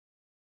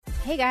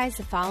Hey guys,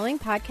 the following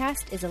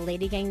podcast is a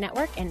Lady Gang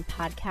Network and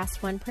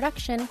Podcast One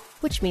production,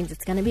 which means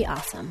it's going to be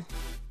awesome.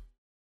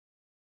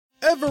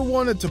 Ever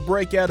wanted to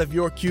break out of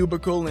your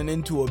cubicle and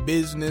into a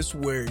business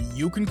where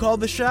you can call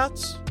the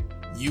shots?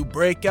 You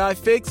Break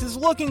iFix is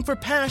looking for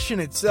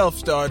passionate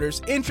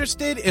self-starters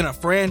interested in a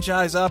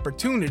franchise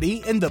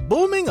opportunity in the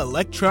booming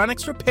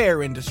electronics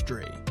repair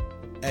industry.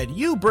 At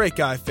You Break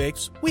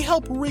iFix, we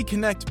help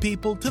reconnect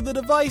people to the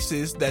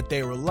devices that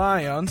they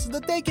rely on so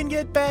that they can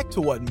get back to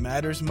what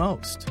matters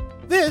most.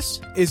 This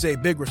is a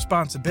big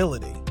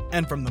responsibility,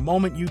 and from the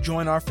moment you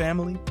join our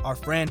family, our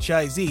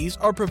franchisees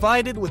are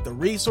provided with the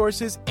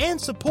resources and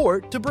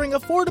support to bring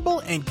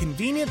affordable and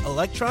convenient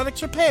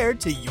electronics repair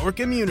to your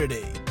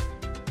community.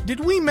 Did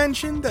we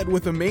mention that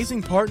with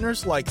amazing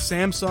partners like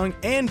Samsung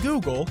and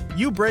Google,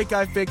 You Break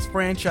iFix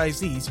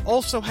franchisees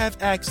also have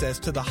access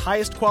to the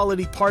highest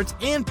quality parts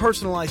and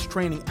personalized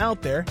training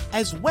out there,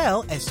 as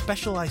well as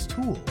specialized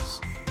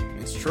tools?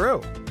 It's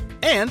true.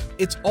 And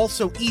it's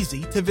also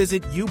easy to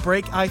visit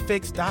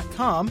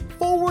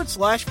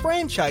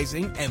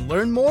youbreakifix.com/franchising and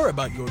learn more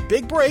about your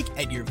big break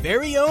at your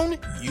very own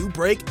You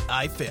Break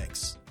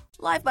iFix.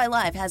 Live by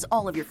Live has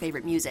all of your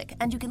favorite music,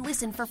 and you can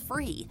listen for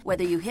free.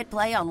 Whether you hit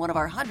play on one of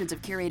our hundreds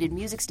of curated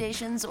music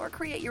stations or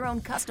create your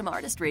own custom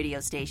artist radio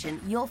station,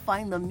 you'll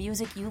find the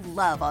music you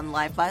love on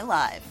Live by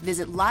Live.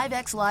 Visit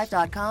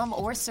livexlive.com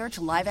or search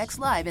LiveX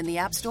Live in the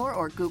App Store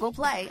or Google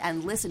Play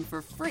and listen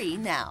for free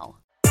now.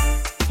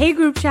 Hey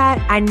group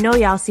chat, I know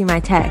y'all see my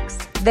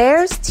text.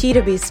 There's tea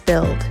to be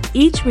spilled.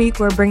 Each week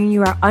we're bringing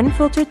you our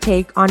unfiltered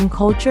take on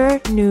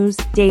culture, news,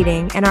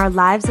 dating, and our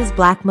lives as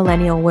Black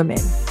millennial women.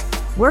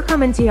 We're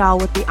coming to y'all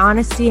with the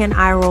honesty and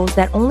eye rolls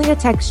that only a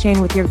text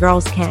chain with your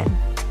girls can.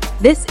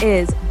 This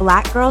is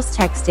Black Girls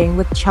Texting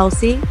with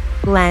Chelsea,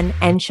 Glenn,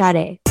 and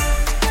Sade.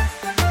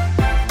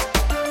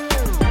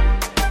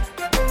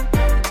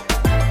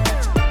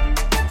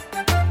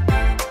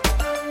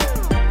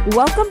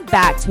 Welcome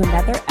back to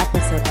another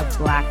episode of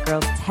Black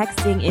Girls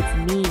Texting. It's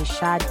me,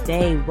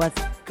 Sade.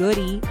 What's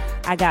goody?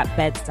 I got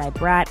Bed-Stuy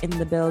Brat in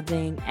the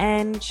building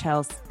and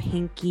Chelsea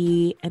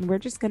Pinky, and we're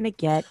just going to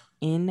get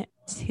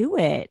into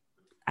it.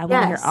 I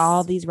want to hear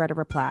all these read or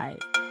replies.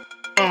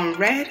 On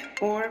read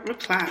or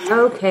reply.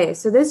 Okay,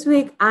 so this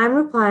week I'm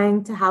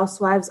replying to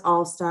Housewives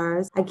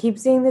All-Stars. I keep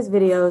seeing these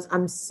videos.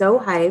 I'm so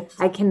hyped.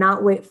 I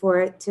cannot wait for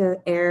it to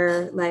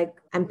air. Like,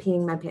 I'm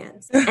peeing my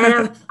pants.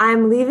 And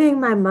I'm leaving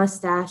my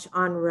mustache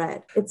on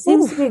red. It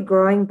seems to be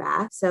growing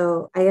back,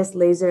 so I guess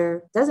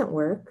laser doesn't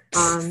work.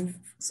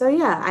 So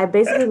yeah, I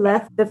basically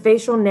left the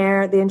facial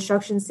nair. The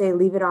instructions say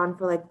leave it on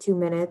for like 2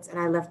 minutes, and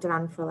I left it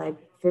on for like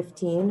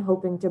 15,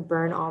 hoping to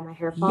burn all my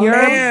hair follicles.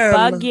 You're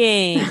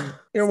bugging.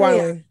 You're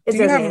wilding. Do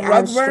you have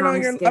rug burn on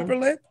your upper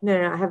lip?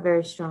 No, I have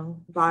very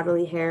strong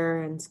bodily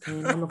hair and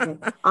skin. I'm okay.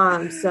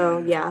 So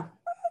yeah.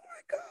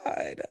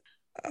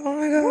 Oh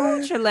my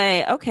god.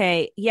 Chile.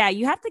 Okay. Yeah,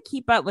 you have to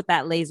keep up with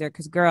that laser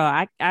because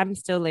girl, I'm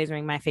still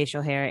lasering my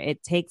facial hair.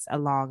 It takes a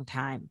long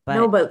time.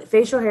 But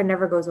facial hair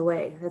never goes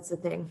away. That's the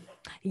thing.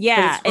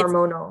 Yeah. It's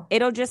hormonal.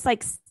 It'll just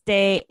like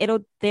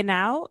it'll thin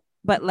out.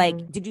 But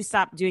like, did you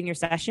stop doing your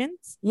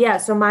sessions? Yeah,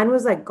 so mine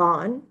was like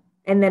gone,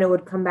 and then it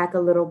would come back a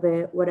little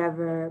bit,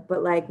 whatever.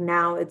 But like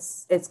now,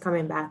 it's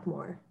coming back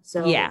more.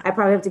 So yeah, I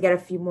probably have to get a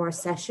few more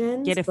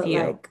sessions. Get a few,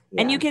 like,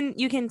 yeah. And you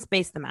can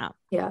space them out.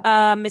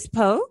 Yeah. Miss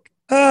Poke.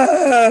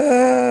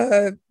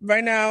 Right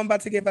now, I'm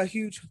about to give a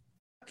huge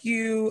fuck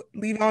you,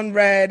 leave on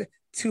red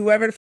to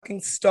whoever fucking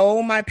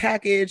stole my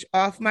package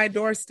off my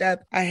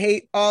doorstep. I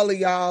hate all of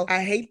y'all.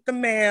 I hate the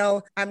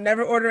mail. I'm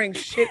never ordering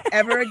shit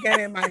ever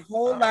again in my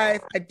whole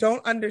life. I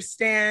don't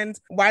understand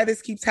why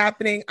this keeps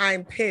happening.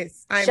 I'm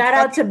pissed. Shout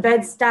out to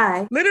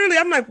Bed-Stuy. Literally,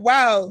 I'm like,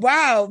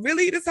 wow,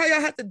 really? This is how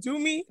y'all have to do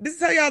me? This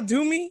is how y'all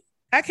do me?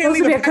 I can't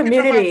leave a package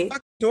on my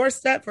fucking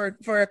doorstep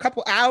for a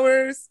couple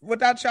hours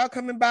without y'all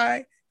coming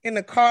by in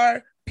the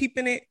car,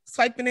 peeping it,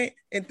 swiping it,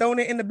 and throwing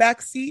it in the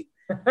back seat.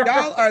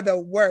 Y'all are the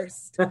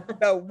worst.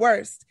 The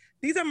worst.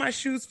 These are my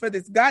shoes for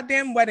this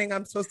goddamn wedding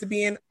I'm supposed to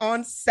be in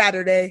on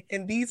Saturday.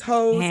 And these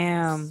hoes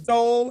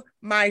stole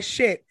my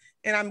shit.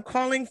 And I'm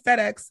calling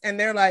FedEx and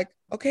they're like,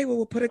 okay, well,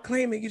 we'll put a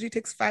claim. It usually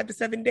takes 5 to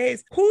 7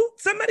 days.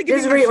 Somebody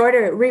give me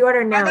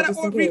reorder now. I gotta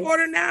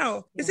reorder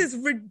now. This is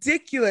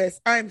ridiculous.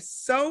 I'm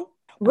so...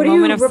 What are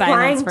you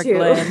replying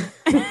to?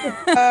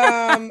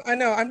 I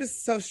know. I'm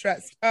just so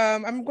stressed.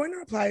 I'm going to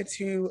reply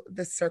to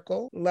The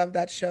Circle. Love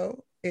that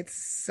show. It's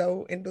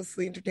so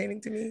endlessly entertaining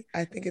to me.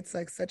 I think it's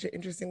like such an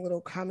interesting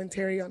little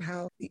commentary on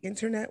how the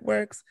internet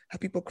works, how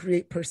people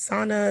create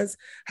personas,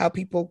 how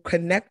people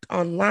connect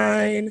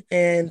online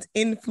and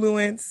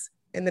influence.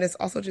 And then it's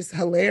also just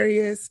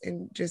hilarious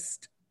and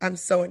just, I'm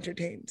so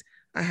entertained.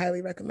 I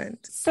highly recommend.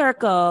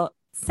 Circle.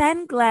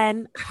 Send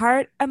Glenn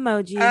heart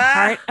emoji,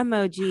 heart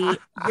emoji.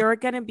 You're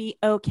going to be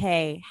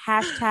okay.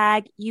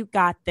 Hashtag you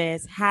got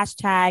this.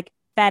 Hashtag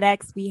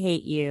FedEx, we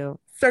hate you.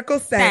 Circle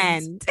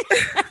send.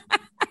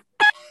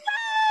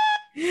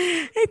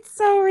 It's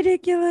so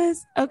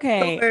ridiculous.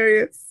 Okay.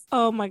 Hilarious.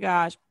 Oh my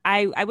gosh.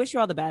 I wish you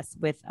all the best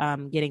with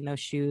getting those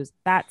shoes.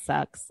 That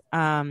sucks.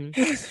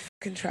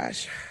 Fucking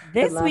trash.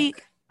 This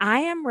week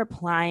I am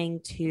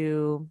replying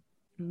to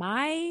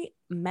my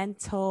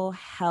mental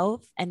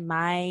health and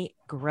my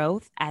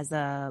growth as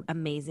a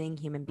amazing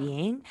human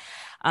being.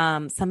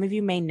 Some of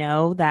you may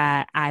know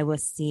that I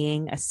was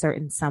seeing a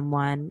certain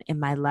someone in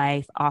my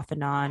life off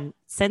and on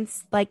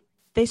since like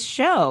this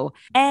show,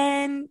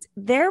 and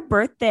their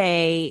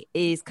birthday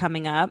is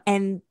coming up.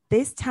 And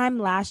this time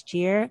last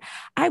year,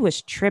 I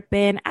was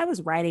tripping. I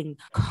was writing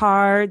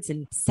cards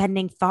and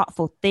sending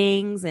thoughtful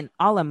things and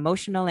all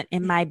emotional and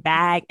in my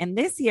bag. And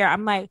this year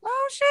I'm like,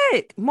 oh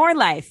shit, more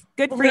life.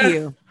 Good for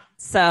you.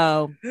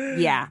 So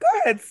yeah. Go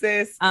ahead,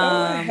 sis. Go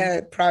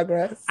ahead.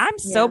 Progress. I'm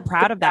so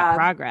proud of that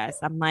progress.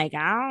 I'm like,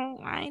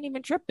 I ain't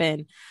even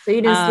tripping. So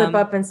you didn't slip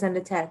up and send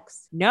a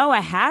text? No, I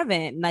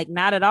haven't. Like,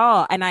 not at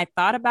all. And I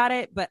thought about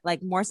it, but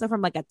like more so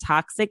from like a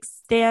toxic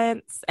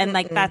stance. And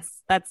like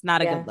that's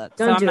not a good look.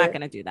 So I'm not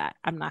gonna do that.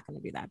 I'm not gonna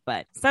do that.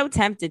 But so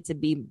tempted to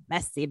be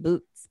messy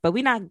boots. But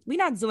we not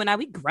doing that.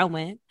 We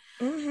growing.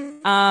 Mm-hmm.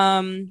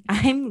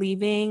 I'm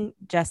leaving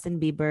Justin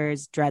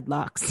Bieber's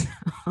dreadlocks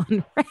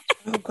on red.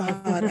 Oh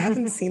God, I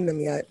haven't seen them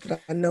yet,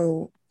 but I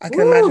know I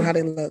can imagine how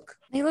they look.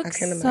 They look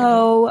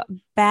so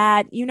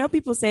bad. You know,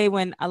 people say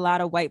when a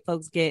lot of white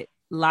folks get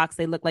locks,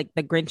 they look like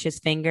the Grinch's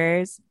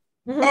fingers.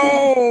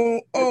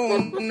 Oh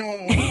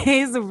no.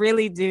 He's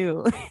really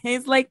do.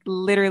 He's like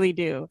literally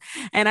do.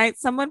 And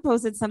someone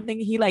posted something,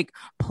 he like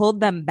pulled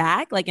them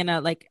back like in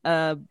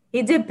a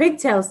he did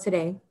pigtails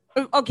today.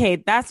 Okay,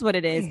 that's what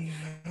it is.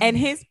 And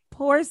his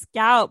poor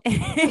scalp,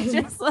 it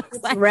just looks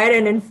like red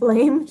and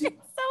inflamed.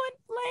 It's so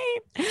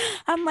inflamed.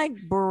 I'm like,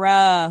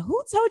 bruh,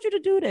 who told you to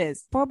do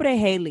this? Pobre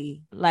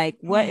Haley. Like,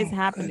 what is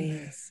happening?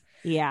 Goodness.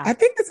 Yeah. I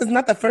think this is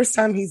not the first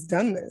time he's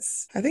done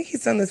this. I think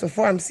he's done this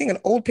before. I'm seeing an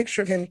old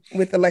picture of him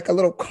with a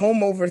little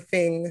comb over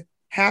thing,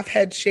 half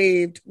head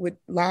shaved with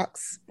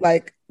locks,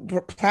 like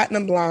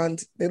platinum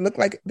blonde. They look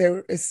like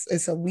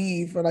it's a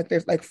weave or like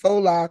there's like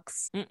faux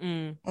locks.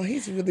 Oh,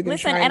 he's really been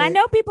trying. And I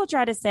know people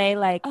try to say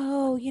like,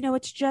 oh, you know,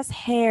 it's just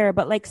hair,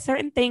 but like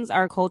certain things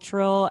are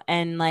cultural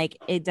and like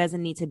it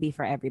doesn't need to be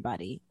for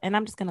everybody. And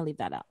I'm just gonna leave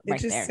that out. It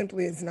just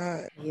simply is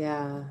not.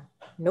 Yeah.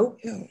 Nope.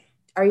 Yeah.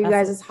 Are you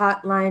guys'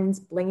 hotlines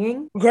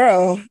blinging?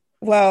 Girl,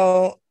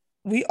 well,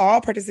 we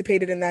all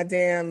participated in that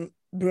damn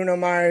Bruno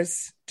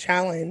Mars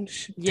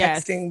challenge,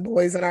 texting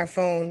boys on our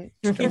phone.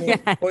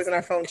 Boys on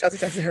our phone. Chelsea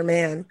texted her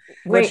man.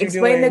 Wait,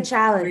 explain the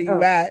challenge. Where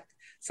you at?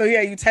 So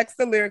yeah, you text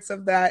the lyrics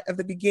of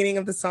the beginning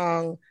of the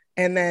song,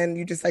 and then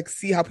you just like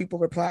see how people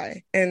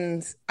reply.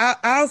 And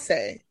I'll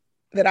say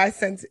that I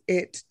sent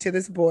it to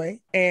this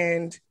boy,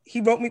 and he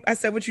wrote me. I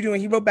said, "What you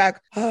doing?" He wrote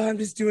back, "Oh, I'm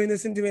just doing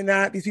this and doing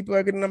that. These people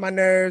are getting on my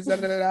nerves." Da,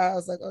 da, da, da. I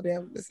was like, "Oh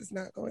damn, this is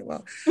not going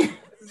well."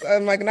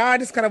 I'm like, now I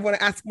just kind of want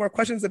to ask more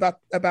questions about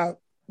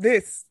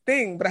this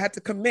thing, but I had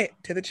to commit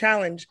to the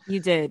challenge.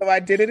 You did. So I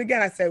did it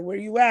again. I said, "Where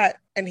you at?"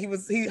 And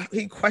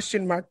he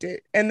question marked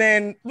it. And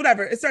then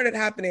whatever, it started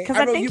happening. Because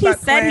I think he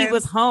said he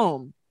was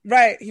home.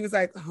 Right. He was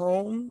like,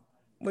 "Home?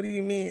 What do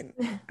you mean?"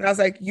 And I was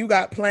like, "You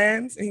got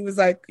plans?" And he was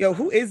like, "Yo,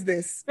 who is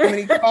this?" And then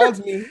he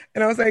called me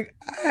and I was like,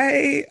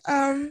 "I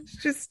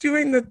just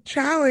doing the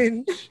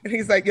challenge." And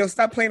he's like, "Yo,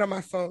 stop playing on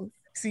my phone.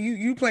 See,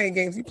 you playing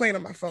games. You playing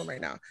on my phone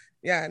right now."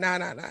 Yeah, nah.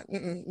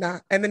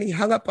 And then he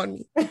hung up on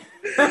me.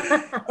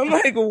 I'm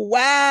like,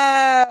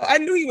 wow. I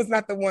knew he was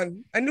not the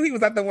one. I knew he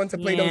was not the one to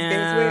play those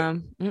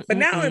games with. But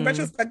now in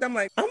retrospect, I'm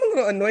like, I'm a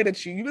little annoyed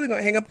at you. You really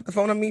gonna hang up the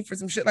phone on me for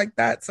some shit like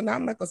that? So now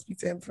I'm not gonna speak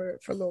to him for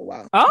a little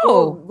while.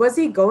 Oh, was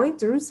he going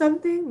through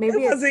something? Maybe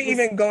he wasn't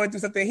even going through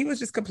something. He was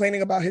just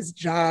complaining about his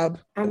job.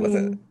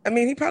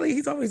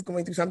 He's always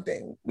going through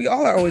something. We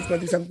all are always going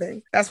through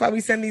something. That's why we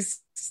send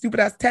these stupid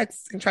ass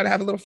texts and try to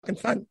have a little fucking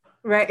fun.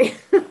 Right.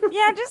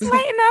 Yeah, just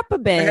lighten up a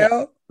bit.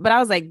 But I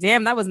was like,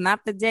 damn, that was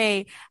not the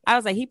day. I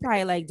was like, he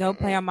probably like, don't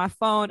play on my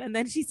phone. And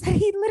then she said,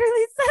 he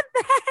literally said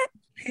that.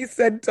 He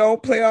said,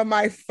 don't play on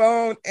my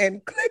phone,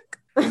 and click.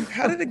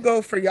 How did it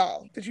go for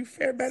y'all? Did you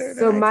fare better?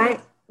 So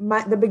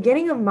the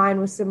beginning of mine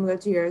was similar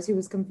to yours. He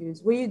was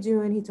confused. What are you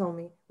doing? He told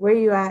me. Where are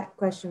you at?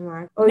 Question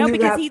mark. Oh, no,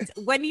 because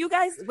when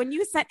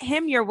you sent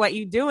him your what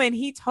you doing,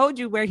 he told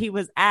you where he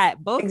was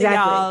at. Both of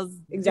y'all's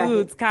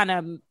dudes kind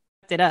of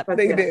it up.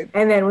 They did.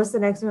 And then what's the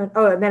next one?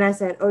 Oh, and then I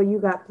said, "Oh, you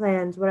got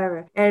plans,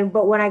 whatever."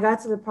 But when I got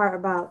to the part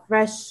about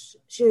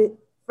freshly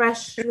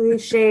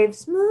shaved,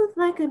 smooth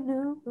like a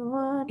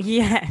newborn.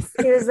 Yes.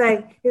 He was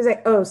like,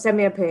 "Oh, send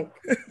me a pic."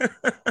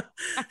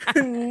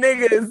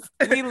 Niggas.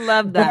 We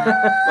love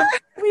that.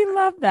 We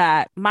love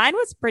that. Mine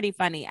was pretty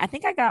funny. I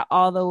think I got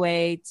all the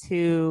way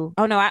to,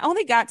 I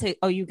only got to,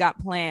 "Oh, you got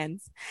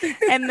plans."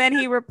 And then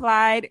he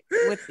replied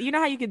with, you know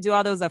how you can do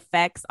all those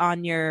effects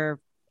on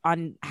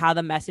how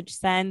the message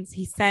sends?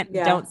 He sent,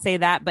 "Don't say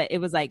that," but it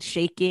was like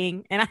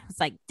shaking. And I was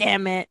like,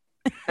 damn it.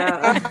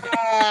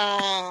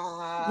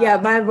 Yeah,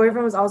 my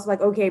boyfriend was also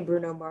like, "Okay,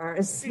 Bruno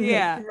Mars."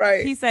 Yeah,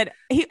 right. He said,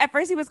 at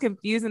first he was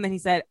confused, and then he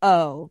said,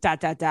 "Oh, ... Don't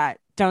say that."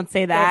 Don't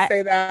say that.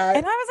 And I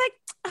was like,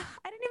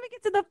 I didn't even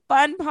get to the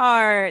fun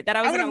part that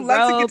I was going to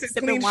love to get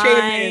to clean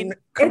shaven.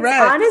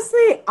 Correct.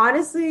 It's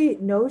honestly,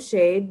 no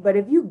shade, but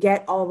if you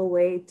get all the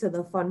way to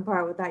the fun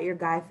part without your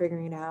guy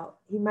figuring it out,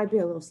 he might be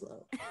a little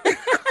slow.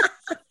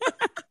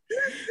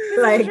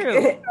 Like,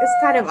 it's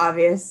kind of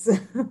obvious.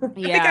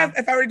 Yeah. I think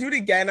if I were to do it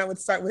again, I would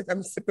start with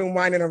I'm sipping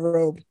wine in a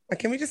robe. Like,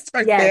 can we just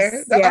start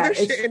there? The other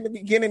shit in the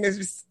beginning is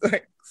just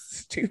like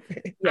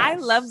stupid. Yes, I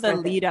love the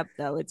lead up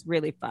though. It's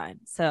really fun.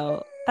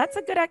 So that's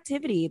a good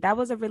activity. That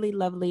was a really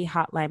lovely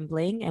hotline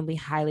bling, and we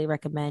highly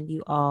recommend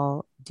you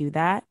all do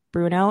that.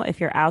 Bruno, if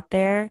you're out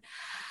there,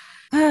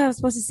 I was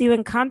supposed to see you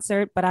in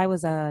concert, but I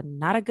was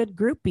not a good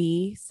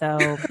groupie,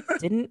 so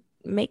didn't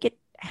make it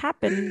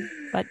happen.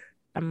 But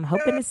I'm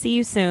hoping to see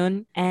you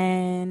soon.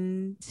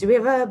 And do we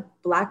have a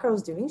Black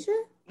Girls Doing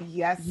Shit?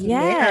 Yes,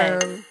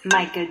 ma'am.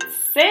 My good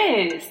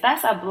sis,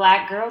 that's a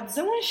Black girl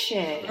doing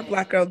shit. A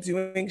Black girl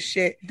doing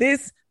shit.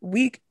 This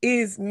week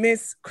is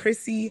Miss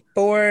Chrissy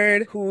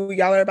Ford, who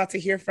y'all are about to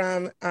hear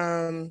from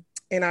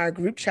in our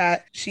group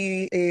chat.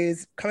 She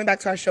is coming back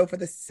to our show for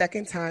the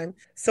second time.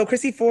 So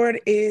Chrissy Ford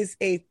is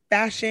a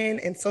fashion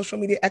and social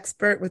media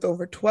expert with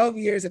over 12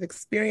 years of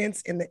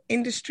experience in the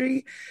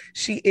industry.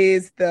 She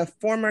is the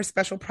former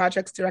special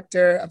projects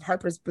director of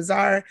Harper's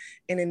Bazaar.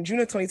 And in June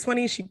of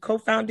 2020, she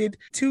co-founded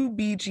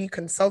 2BG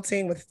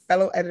Consulting with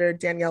fellow editor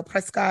Danielle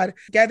Prescott.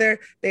 Together,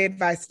 they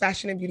advise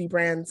fashion and beauty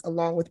brands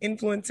along with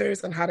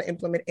influencers on how to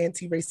implement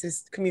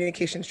anti-racist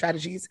communication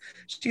strategies.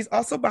 She's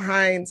also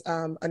behind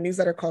a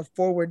newsletter called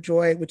Forward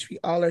Joy, which we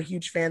all are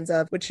huge fans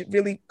of, which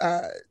really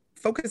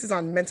focuses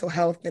on mental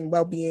health and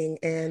well-being.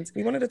 And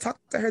we wanted to talk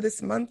to her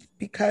this month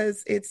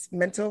because it's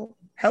Mental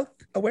Health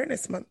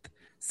Awareness Month.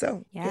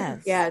 So yeah,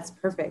 it's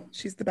perfect.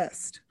 She's the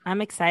best.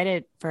 I'm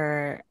excited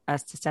for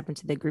us to step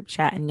into the group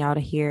chat and y'all to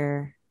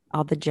hear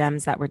all the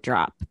gems that were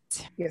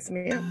dropped. Yes,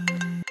 ma'am.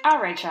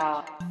 All right,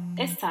 y'all.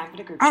 It's time for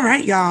the group chat. All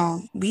right,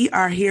 y'all. We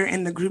are here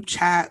in the group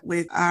chat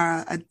with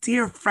a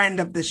dear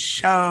friend of the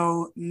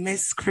show,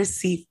 Miss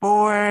Chrissy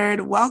Ford.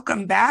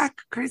 Welcome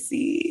back,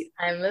 Chrissy.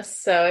 I'm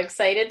so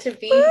excited to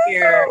be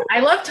here.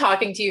 I love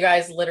talking to you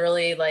guys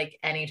literally like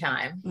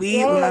anytime.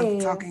 We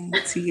love talking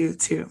to you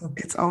too.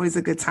 It's always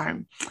a good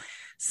time.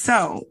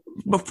 So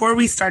before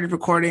we started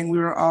recording, we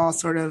were all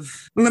sort of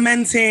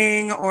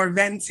lamenting or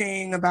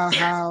venting about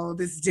how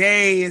this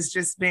day has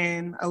just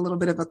been a little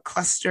bit of a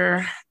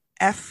cluster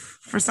F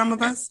for some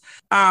of us.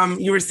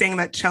 You were saying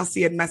that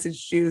Chelsea had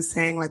messaged you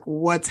saying like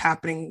what's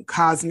happening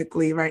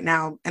cosmically right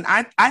now. And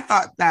I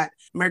thought that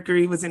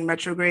Mercury was in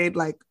retrograde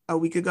like a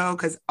week ago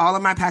because all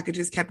of my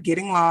packages kept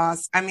getting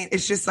lost. I mean,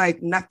 it's just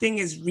like nothing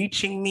is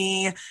reaching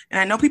me. And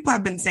I know people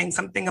have been saying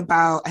something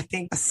about, I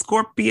think, a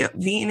Scorpio,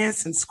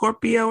 Venus and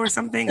Scorpio or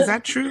something. Is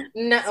that true?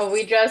 No,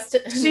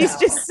 she's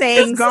just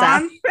saying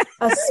gone.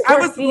 I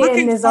was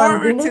looking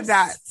forward to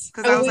that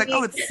because I was like,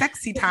 oh, it's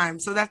sexy time.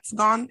 So that's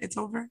gone. It's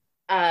over.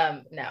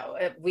 No,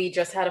 we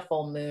just had a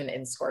full moon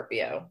in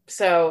Scorpio.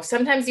 So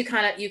sometimes you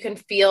can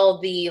feel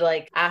the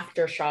like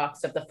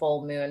aftershocks of the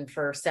full moon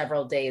for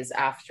several days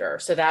after.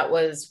 So that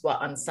was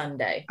on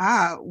Sunday.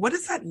 What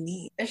does that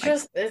mean? It's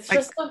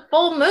just a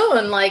full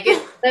moon. Like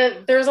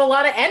there's a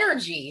lot of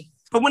energy.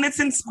 But when it's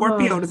in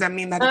Scorpio, does that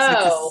mean that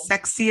it's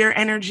like a sexier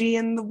energy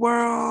in the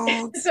world?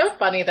 It's so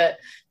funny that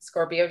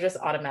Scorpio just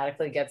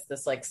automatically gets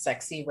this like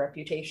sexy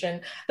reputation.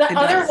 The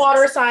other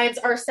water signs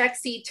are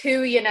sexy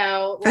too, you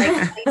know.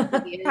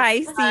 Like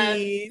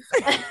Pisces.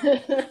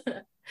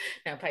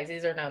 No,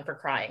 Pisces are known for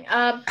crying.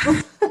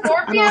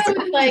 Scorpio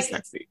is like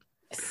sexy.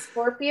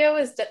 Scorpio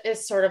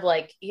is sort of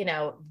like, you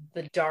know,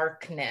 the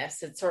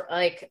darkness. It's sort of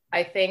like,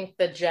 I think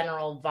the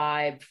general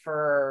vibe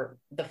for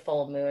the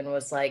full moon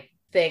was like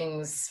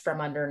things from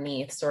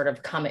underneath sort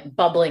of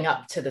bubbling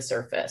up to the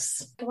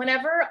surface.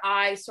 Whenever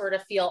I sort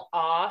of feel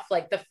off,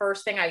 like the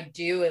first thing I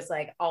do is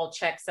like, I'll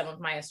check some of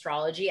my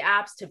astrology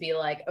apps to be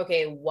like,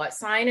 okay, what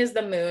sign is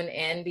the moon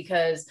in?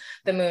 Because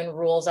the moon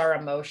rules our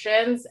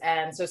emotions.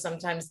 And so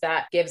sometimes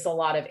that gives a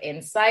lot of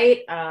insight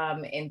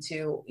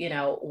into, you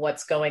know,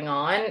 what's going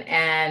on.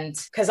 And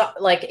because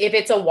like, if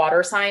it's a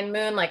water sign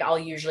moon, like I'll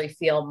usually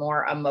feel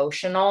more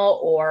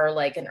emotional, or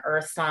like an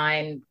earth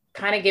sign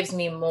kind of gives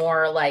me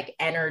more like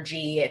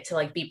energy to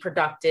like be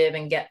productive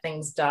and get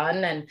things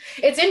done. And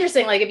it's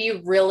interesting, like if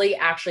you really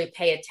actually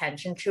pay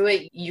attention to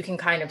it, you can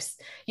kind of,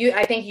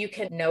 I think you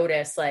can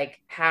notice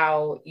like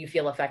how you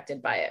feel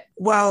affected by it.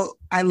 Well,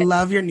 I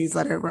love your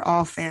newsletter. We're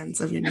all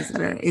fans of your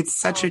newsletter. It's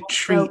such a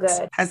treat.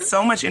 So has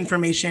so much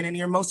information. And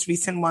your most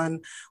recent one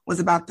was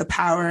about the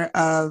power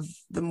of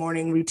the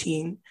morning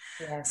routine.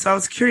 Yeah. So I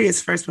was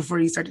curious first, before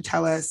you start to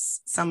tell us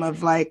some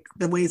of like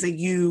the ways that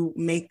you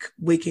make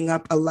waking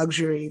up a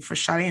luxury for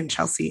Sade and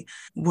Chelsea,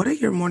 what do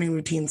your morning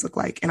routines look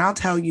like? And I'll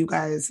tell you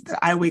guys that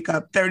I wake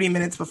up 30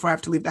 minutes before I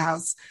have to leave the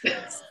house,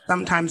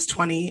 sometimes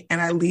 20,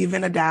 and I leave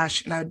in a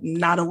dash, and I'm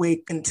not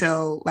awake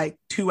until like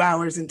 2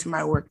 hours into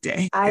my work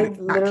day. I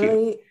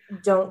literally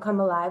don't come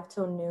alive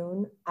till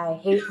noon. I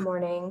hate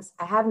mornings.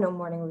 I have no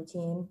morning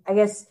routine. I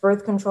guess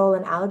birth control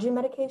and allergy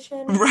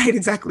medication. Right,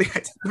 exactly. I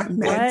take my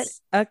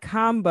meds. What a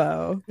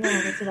combo.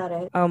 Yeah, that's about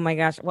it. Oh my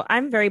gosh. Well,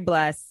 I'm very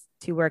blessed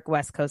to work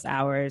West Coast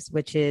hours,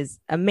 which is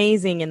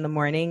amazing in the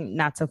morning,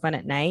 not so fun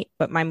at night.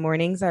 But my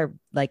mornings are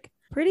like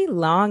pretty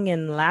long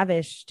and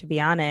lavish, to be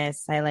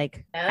honest. I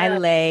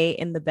lay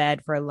in the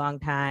bed for a long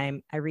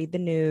time. I read the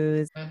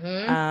news,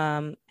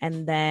 and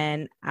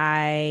then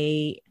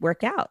I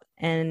work out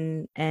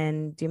and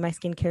do my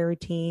skincare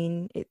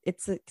routine.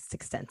 It's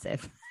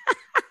extensive.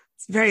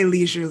 It's very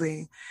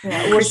leisurely.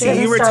 Yeah, Chrissy,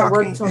 you were talking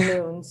work till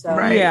noon, so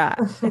right. Yeah,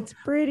 it's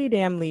pretty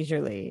damn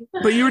leisurely.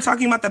 But you were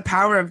talking about the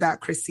power of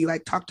that, Chrissy.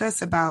 Like, talk to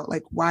us about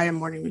like why a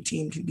morning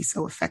routine can be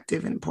so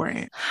effective and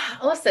important.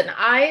 Listen,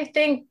 I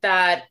think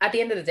that at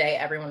the end of the day,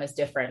 everyone is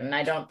different, and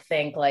I don't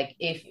think like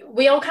if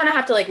we all kind of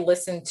have to like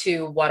listen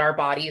to what our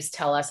bodies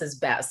tell us is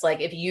best. Like,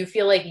 if you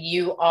feel like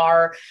you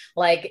are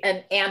like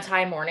an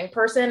anti-morning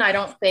person, I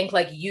don't think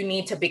like you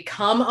need to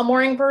become a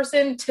morning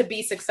person to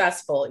be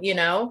successful, you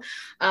know?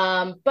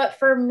 But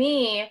for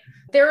me,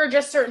 there are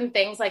just certain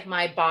things like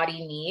my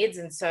body needs.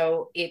 And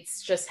so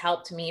it's just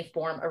helped me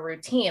form a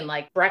routine,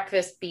 like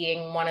breakfast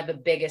being one of the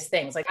biggest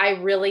things. Like I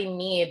really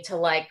need to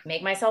like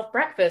make myself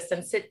breakfast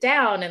and sit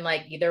down and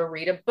like either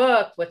read a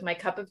book with my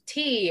cup of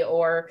tea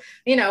or,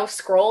 you know,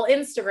 scroll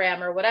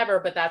Instagram or whatever.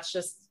 But that's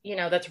just, you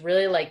know, that's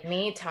really like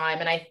me time.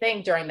 And I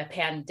think during the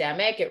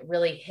pandemic, it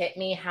really hit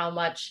me how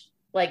much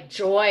like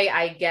joy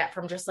I get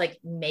from just like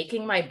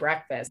making my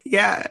breakfast.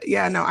 Yeah.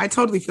 No, I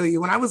totally feel you.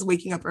 When I was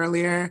waking up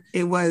earlier,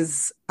 it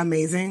was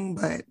amazing,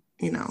 but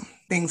you know,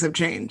 things have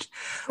changed.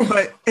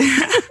 But,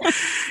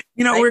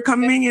 you know, we're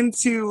coming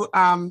into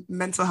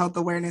Mental Health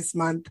Awareness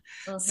Month.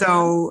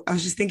 So I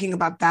was just thinking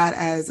about that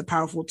as a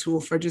powerful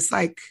tool for just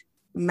like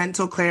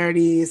mental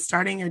clarity,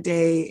 starting your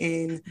day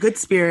in good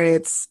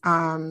spirits.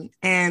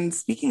 And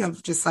speaking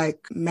of just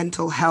like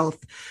mental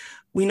health,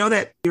 we know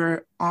that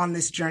you're on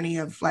this journey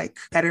of like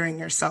bettering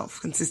yourself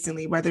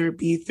consistently, whether it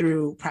be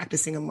through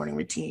practicing a morning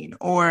routine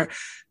or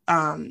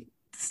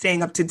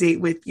staying up to date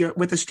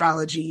with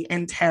astrology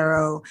and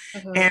tarot.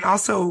 And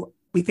also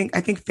I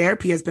think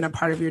therapy has been a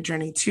part of your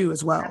journey too,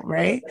 as well.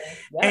 Right.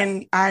 Yeah.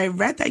 And I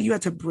read that you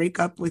had to break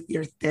up with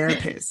your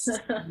therapist.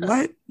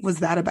 What was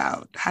that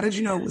about? How did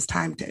you know it was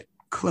time to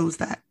close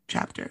that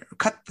chapter or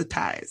cut the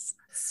ties?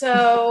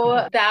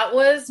 So that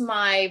was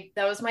my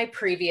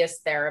previous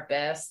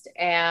therapist.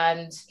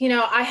 And, you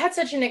know, I had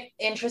such an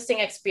interesting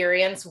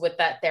experience with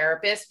that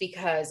therapist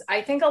because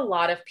I think a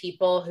lot of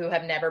people who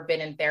have never been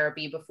in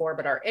therapy before,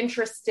 but are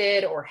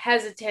interested or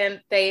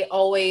hesitant, they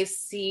always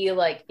see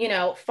like, you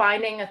know,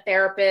 finding a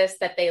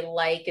therapist that they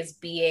like as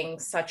being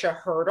such a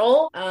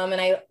hurdle. And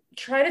I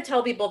try to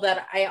tell people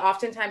that I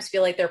oftentimes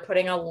feel like they're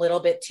putting a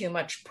little bit too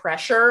much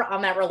pressure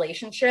on that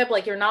relationship.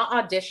 Like you're not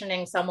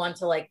auditioning someone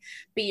to like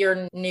be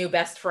your new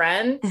best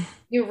friend.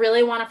 You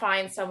really want to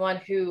find someone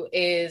who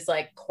is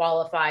like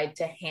qualified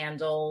to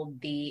handle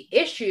the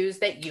issues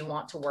that you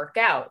want to work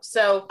out.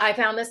 So I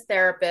found this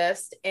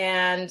therapist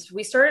and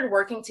we started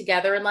working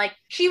together and like,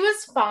 she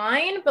was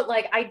fine, but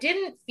like, I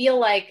didn't feel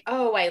like,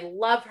 oh, I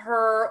love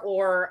her,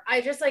 or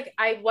I just like,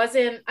 I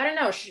don't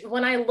know.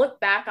 When I look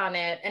back on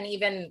it and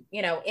even,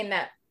 you know, in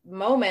that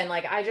moment,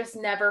 like I just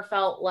never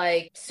felt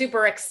like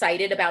super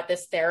excited about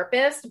this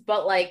therapist,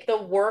 but like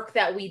the work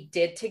that we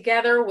did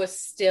together was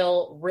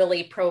still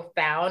really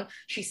profound.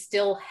 She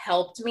still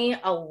helped me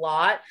a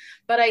lot,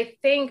 but I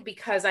think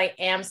because I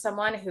am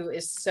someone who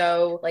is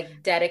so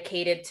like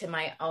dedicated to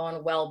my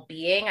own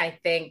well-being, I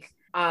think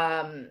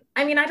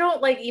I mean, I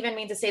don't like even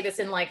mean to say this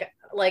in like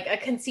a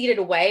conceited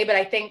way, but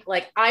I think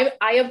like I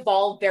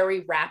evolve very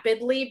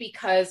rapidly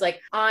because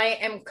like I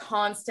am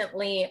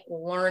constantly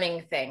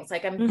learning things.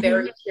 Like I'm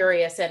very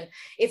curious, and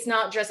it's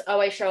not just, oh,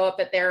 I show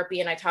up at therapy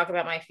and I talk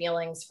about my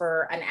feelings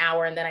for an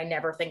hour and then I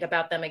never think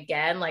about them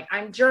again. Like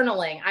I'm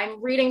journaling, I'm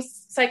reading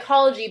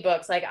psychology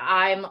books, like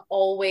I'm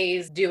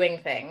always doing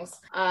things.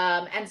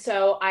 And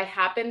so I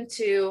happened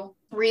to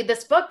read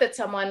this book that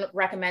someone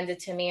recommended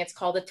to me. It's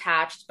called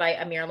Attached by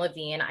Amir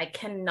Levine. I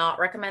cannot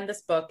recommend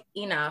this book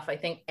enough. I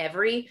think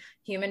every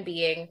human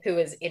being who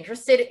is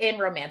interested in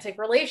romantic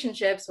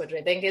relationships, which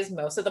I think is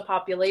most of the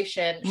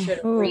population, should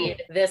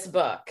read this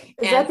book.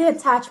 Is that the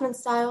attachment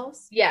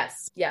styles?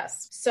 Yes.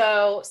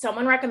 So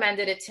someone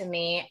recommended it to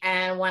me.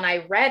 And when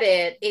I read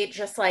it, it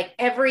just like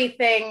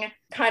everything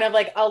kind of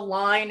like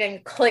aligned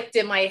and clicked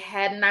in my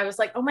head. And I was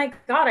like, oh my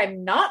God,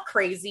 I'm not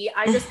crazy.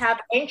 I just have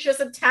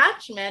anxious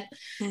attachment.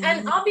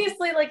 And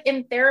obviously like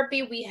in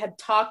therapy, we had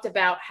talked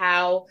about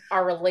how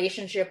our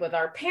relationship with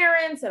our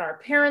parents and our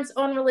parents'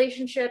 own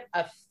relationship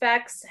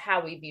affects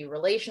how we view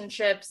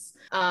relationships,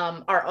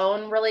 our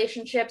own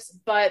relationships.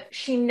 But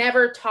she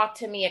never talked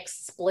to me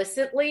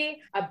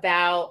explicitly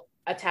about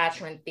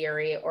attachment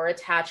theory or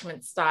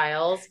attachment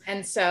styles.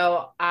 And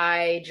so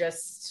I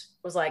just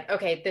was like,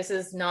 okay, this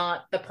is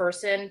not the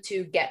person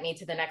to get me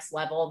to the next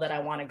level that I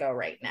want to go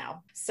right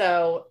now.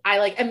 So I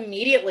like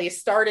immediately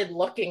started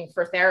looking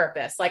for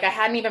therapists. Like I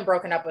hadn't even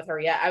broken up with her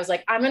yet. I was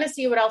like, I'm going to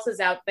see what else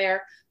is out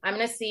there. I'm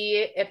going to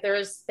see if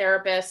there's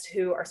therapists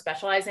who are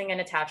specializing in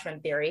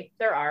attachment theory.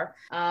 There are.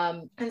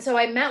 And so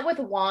I met with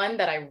one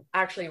that I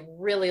actually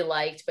really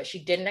liked, but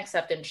she didn't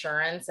accept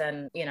insurance.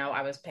 And, you know,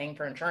 I was paying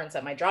for insurance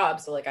at my job.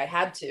 So like I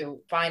had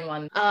to find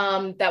one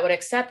that would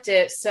accept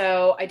it.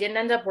 So I didn't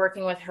end up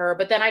working with her,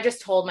 but then I just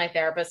just told my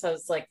therapist, I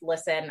was like,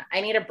 listen,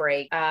 I need a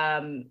break.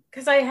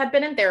 Cause I had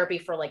been in therapy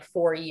for like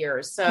 4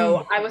 years.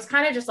 So I was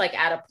kind of just like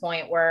at a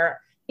point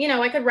where, you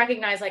know, I could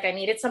recognize like I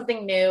needed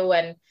something new,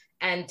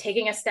 and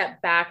taking a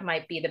step back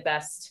might be the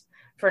best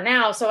for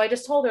now. So I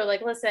just told her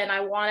like, listen,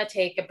 I want to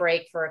take a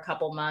break for a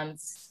couple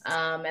months,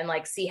 and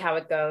like see how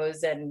it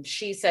goes. And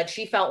she said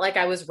she felt like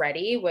I was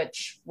ready,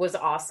 which was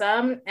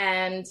awesome.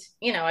 And,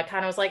 you know, I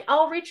kind of was like,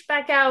 I'll reach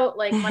back out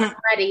like when I'm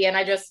ready. And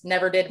I just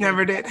never did.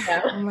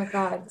 Oh my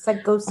God. It's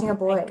like ghosting a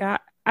boy. God.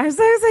 I was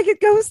like a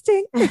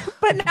ghosting,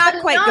 but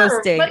not quite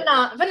ghosting.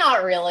 But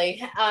not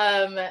really.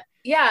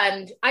 Yeah.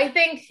 And I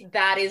think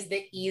that is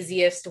the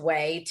easiest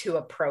way to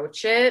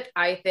approach it.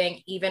 I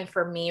think even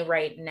for me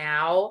right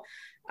now,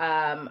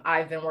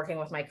 I've been working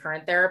with my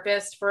current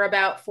therapist for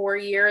about 4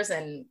 years.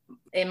 And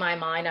in my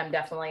mind, I'm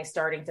definitely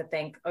starting to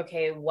think,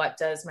 okay, what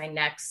does my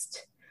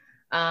next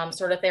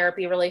sort of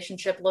therapy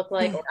relationship look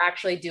like? Or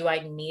actually, do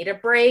I need a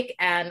break?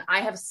 And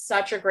I have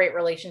such a great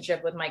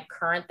relationship with my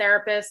current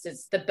therapist.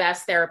 It's the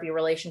best therapy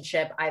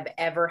relationship I've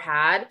ever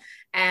had.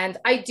 And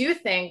I do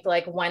think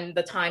like when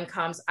the time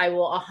comes, I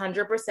will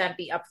 100%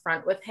 be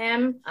upfront with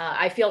him.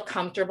 I feel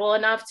comfortable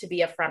enough to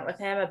be upfront with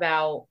him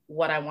about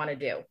what I want to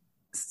do.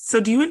 So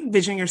do you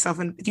envision yourself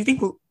do you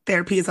think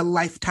therapy is a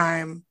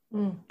lifetime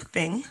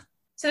thing?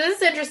 So this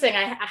is interesting.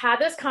 I had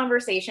this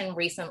conversation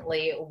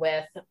recently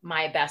with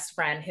my best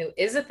friend who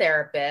is a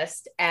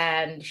therapist,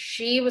 and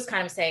she was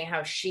kind of saying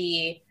how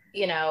she,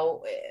 you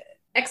know,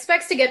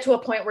 expects to get to a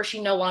point where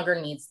she no longer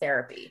needs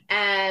therapy.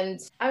 And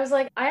I was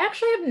like, I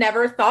actually have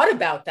never thought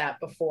about that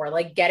before,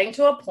 like getting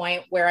to a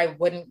point where I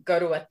wouldn't go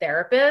to a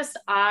therapist.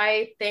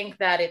 I think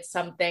that it's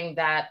something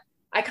that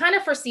I kind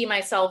of foresee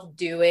myself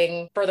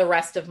doing for the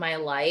rest of my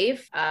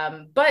life.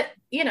 But,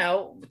 you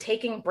know,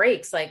 taking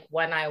breaks like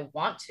when I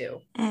want to.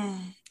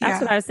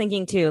 That's what I was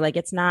thinking too. Like,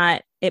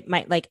 it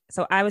might like,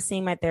 so I was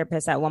seeing my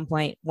therapist at one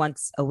point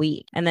once a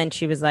week. And then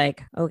she was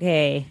like,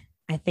 okay,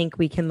 I think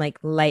we can like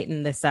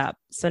lighten this up.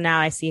 So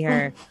now I see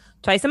her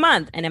twice a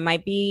month, and it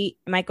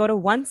might go to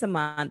once a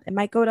month. It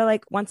might go to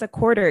like once a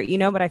quarter, you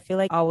know, but I feel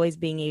like always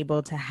being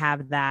able to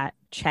have that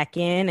check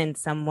in and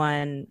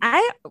someone.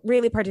 I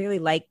really particularly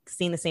like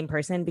seeing the same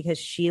person because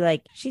she's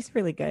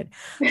really good.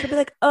 She'll be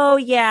like, oh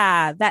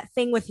yeah, that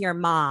thing with your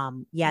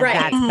mom. Yeah, right.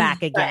 That's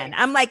back again. Right.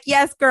 I'm like,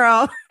 yes,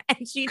 girl.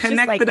 And she's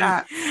Connect just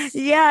like,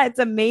 yeah, it's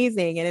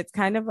amazing. And it's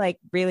kind of like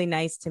really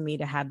nice to me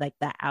to have like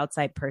that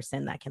outside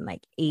person that can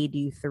like aid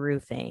you through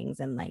things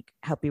and like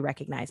help you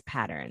recognize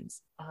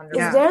patterns.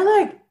 Yeah.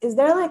 Is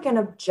there like an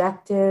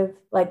objective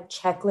like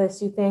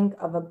checklist you think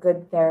of a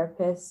good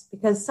therapist?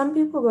 Because some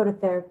people go to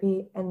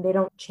therapy and they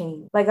don't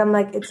change. Like I'm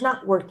like, it's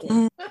not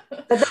working.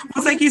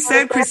 It's like you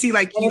said, Chrissy,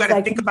 like you got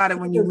to think about it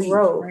when you leave,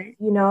 right?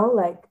 You know,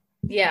 like,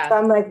 yeah. So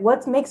I'm like,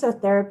 what makes a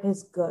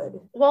therapist good?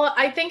 Well,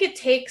 I think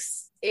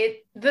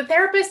the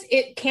therapist,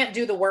 it can't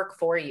do the work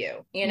for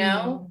you, you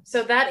know?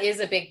 So that is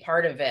a big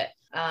part of it.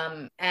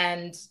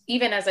 And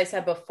even as I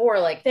said before,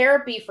 like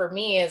therapy for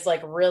me is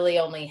like really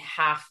only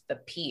half the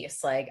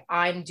piece. Like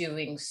I'm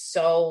doing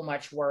so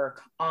much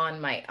work on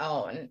my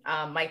own.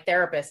 My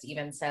therapist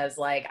even says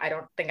like, I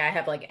don't think I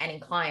have like any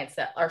clients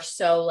that are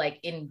so like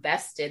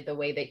invested the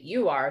way that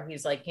you are.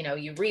 He's like, you know,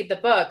 you read the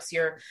books,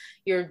 you're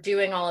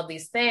doing all of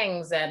these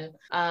things. And,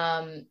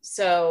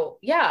 so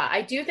yeah,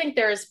 I do think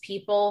there's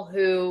people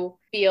who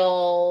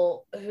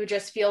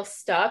just feel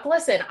stuck.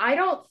 Listen, I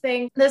don't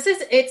think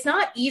it's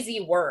not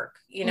easy work,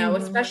 you know,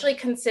 especially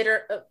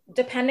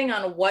depending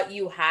on what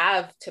you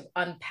have to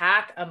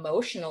unpack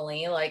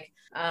emotionally. Like,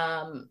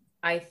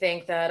 I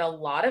think that a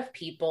lot of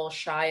people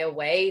shy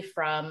away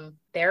from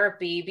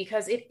therapy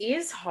because it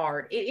is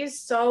hard. It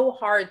is so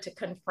hard to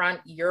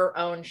confront your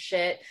own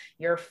shit,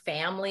 your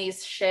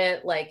family's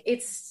shit. Like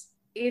it's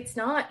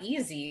not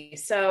easy.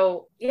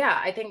 So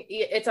yeah, I think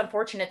it's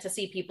unfortunate to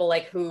see people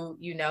like who,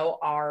 you know,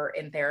 are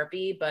in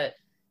therapy, but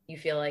you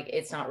feel like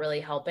it's not really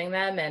helping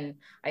them. And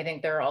I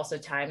think there are also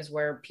times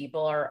where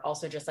people are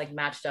also just like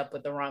matched up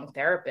with the wrong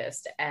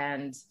therapist,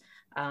 and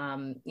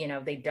you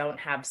know, they don't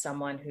have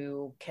someone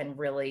who can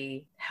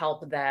really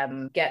help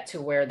them get to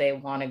where they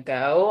want to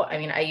go. I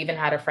mean, I even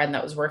had a friend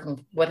that was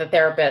working with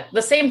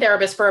the same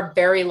therapist for a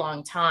very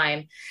long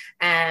time,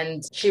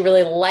 and she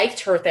really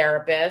liked her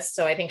therapist.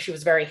 So I think she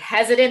was very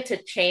hesitant to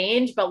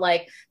change, but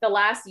like the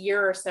last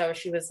year or so,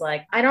 she was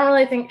like, I don't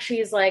really think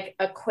she's like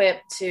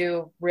equipped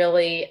to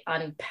really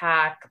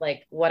unpack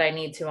like what I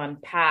need to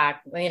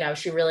unpack. You know,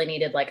 she really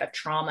needed like a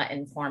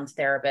trauma-informed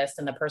therapist,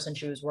 and the person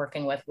she was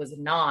working with was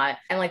not.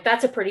 And like,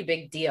 that's a pretty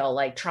big deal.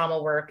 Like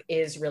trauma work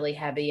is really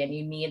heavy, and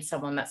you need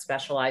someone that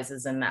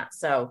specializes in that.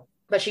 So,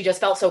 but she just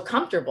felt so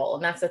comfortable.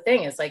 And that's the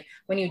thing, is like,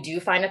 when you do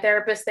find a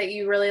therapist that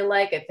you really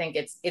like, I think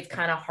it's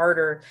kind of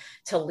harder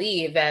to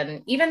leave.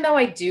 And even though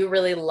I do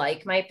really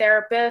like my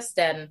therapist,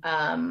 and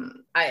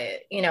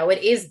you know,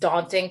 it is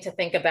daunting to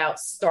think about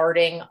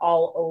starting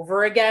all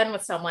over again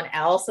with someone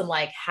else and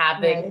like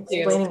having to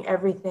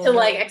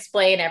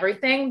explain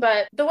everything.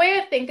 But the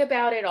way I think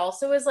about it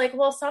also is like,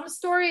 well, some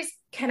stories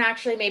can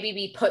actually maybe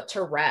be put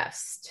to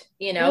rest,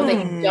 you know,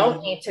 that you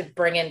don't need to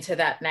bring into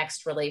that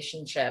next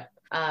relationship.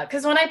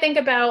 Because when I think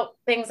about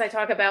things I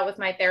talk about with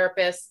my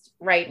therapist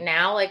right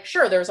now, like,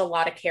 sure, there's a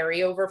lot of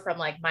carryover from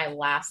like my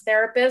last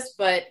therapist,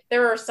 but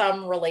there are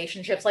some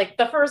relationships, like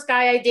the first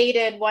guy I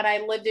dated when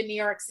I lived in New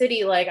York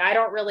City, like I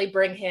don't really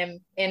bring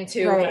him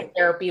into my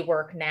therapy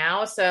work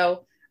now.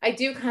 So I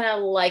do kind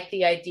of like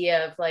the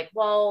idea of like,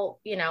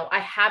 well, you know, I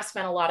have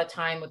spent a lot of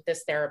time with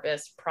this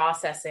therapist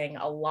processing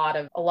a lot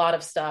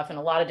of stuff and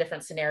a lot of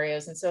different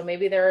scenarios. And so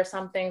maybe there are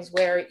some things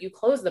where you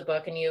close the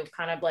book and you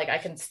kind of like, I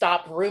can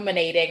stop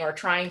ruminating or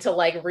trying to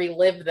like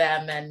relive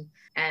them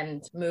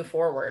and move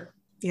forward.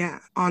 Yeah,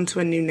 onto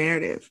a new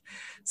narrative.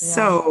 Yeah.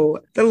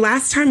 So the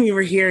last time you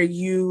were here,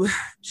 you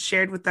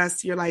shared with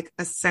us your like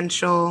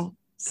essential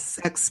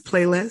sex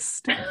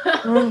playlist.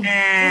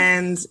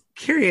 And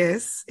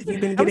curious if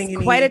you've been getting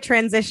any... quite a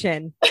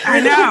transition.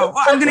 I know.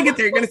 Well, I'm going to get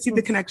there. You're going to see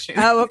the connection.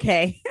 Oh,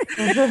 okay.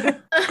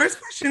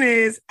 First question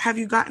is, have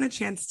you gotten a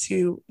chance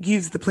to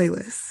use the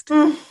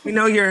playlist? We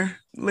know you're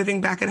living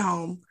back at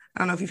home. I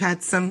don't know if you've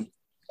had some...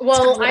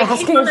 Well, I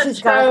came on the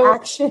show.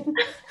 Action.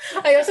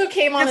 I also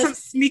came on some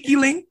sneaky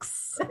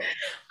links.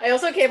 I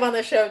also came on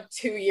the show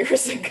 2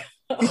 years ago.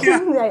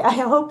 Yeah. I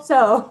hope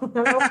so.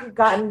 I hope you've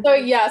gotten. So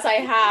yes, I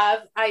have.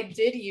 I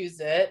did use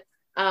it,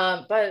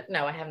 but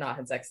no, I have not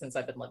had sex since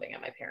I've been living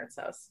at my parents'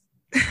 house.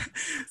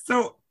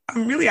 So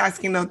I'm really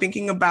asking though,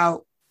 thinking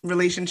about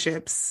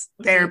relationships,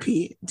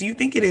 therapy. Do you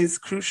think it is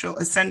crucial,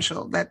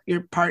 essential that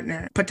your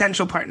partner,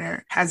 potential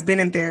partner, has been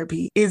in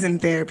therapy, is in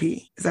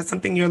therapy? Is that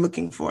something you're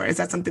looking for? Is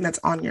that something that's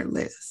on your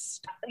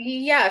list?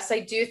 Yes,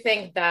 I do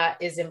think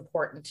that is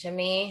important to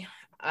me.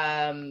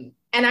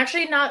 And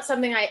actually not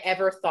something I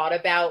ever thought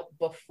about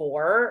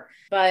before,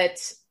 but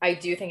I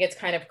do think it's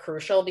kind of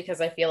crucial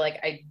because I feel like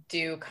I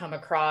do come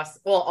across,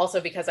 well,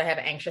 also because I have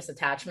anxious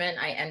attachment,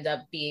 I end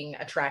up being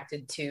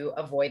attracted to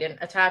avoidant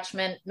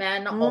attachment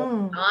men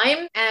all the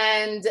time,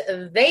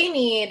 and they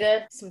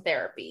need some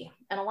therapy.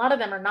 And a lot of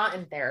them are not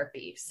in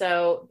therapy.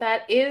 So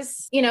that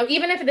is, you know,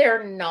 even if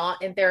they're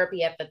not in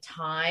therapy at the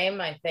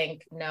time, I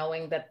think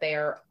knowing that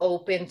they're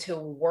open to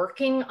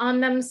working on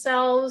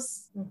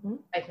themselves,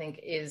 I think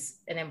is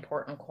an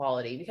important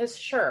quality, because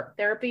sure,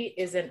 therapy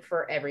isn't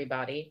for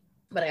everybody,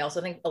 but I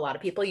also think a lot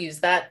of people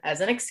use that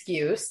as an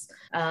excuse.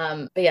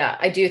 But yeah,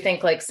 I do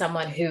think like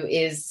someone who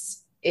is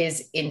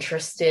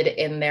interested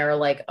in their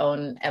like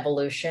own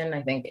evolution,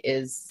 I think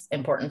is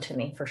important to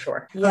me for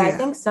sure. Yeah, I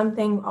think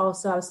something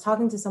also, I was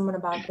talking to someone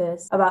about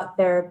this, about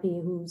therapy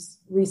who's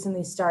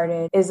recently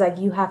started, is like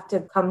you have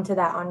to come to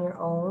that on your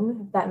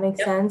own, if that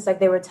makes sense. Like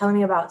they were telling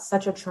me about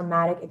such a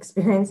traumatic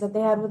experience that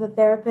they had with a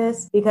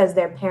therapist because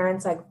their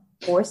parents like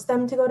forced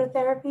them to go to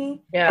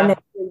therapy. And then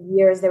for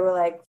years they were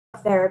like,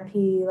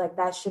 therapy, like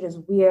that shit is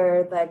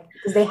weird, like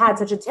because they had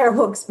such a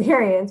terrible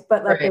experience,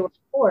 but like they were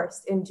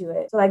forced into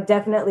it. So like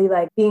definitely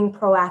like being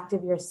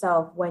proactive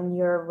yourself when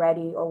you're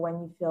ready or when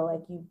you feel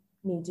like you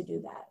need to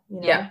do that, you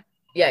know?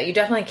 Yeah, you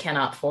definitely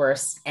cannot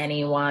force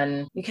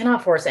anyone. You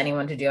cannot force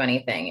anyone to do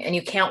anything, and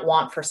you can't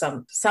want for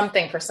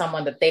something for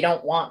someone that they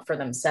don't want for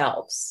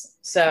themselves.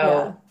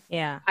 So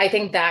yeah, I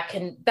think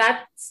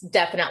that's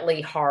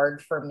definitely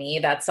hard for me.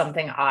 That's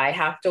something I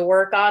have to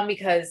work on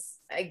because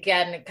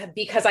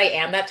I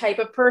am that type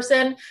of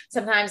person.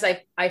 Sometimes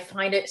I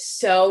find it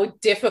so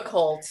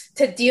difficult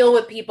to deal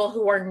with people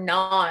who are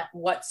not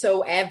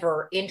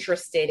whatsoever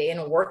interested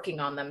in working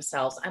on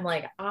themselves. I'm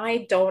like,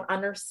 I don't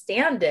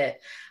understand it.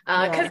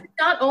 Because it's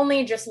not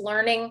only just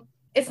learning,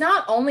 it's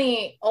not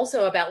only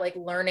also about like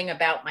learning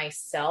about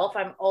myself.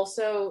 I'm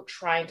also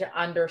trying to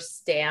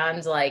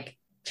understand like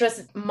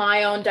just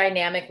my own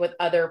dynamic with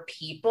other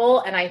people.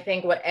 And I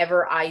think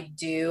whatever I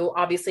do,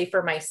 obviously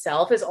for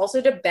myself, is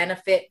also to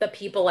benefit the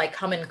people I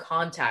come in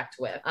contact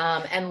with,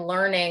 and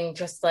learning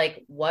just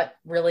like what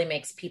really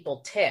makes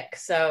people tick.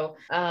 So,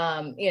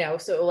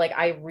 so like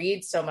I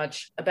read so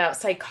much about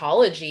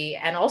psychology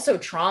and also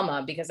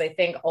trauma, because I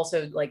think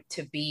also like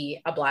to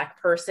be a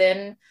Black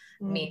person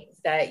means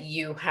that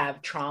you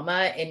have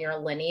trauma in your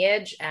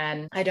lineage.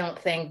 And I don't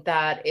think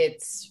that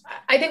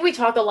I think we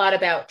talk a lot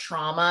about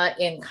trauma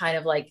in kind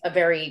of like a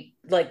very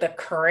like the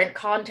current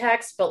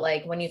context, but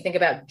like when you think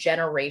about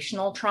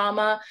generational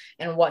trauma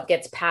and what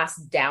gets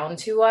passed down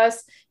to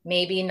us,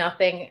 maybe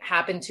nothing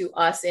happened to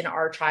us in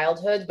our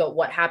childhood, but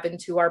what happened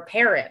to our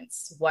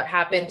parents, what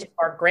happened to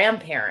our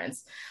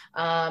grandparents,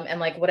 and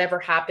like whatever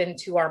happened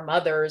to our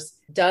mothers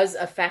does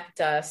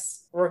affect us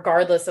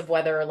regardless of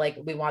whether like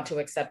we want to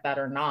accept that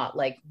or not.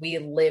 Like we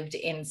lived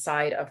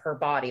inside of her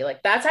body.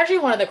 Like that's actually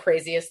one of the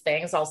craziest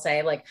things I'll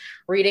say, like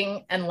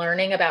reading and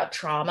learning about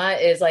trauma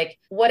is like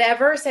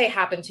whatever say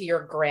happened to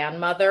your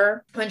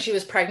grandmother when she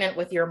was pregnant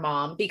with your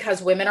mom,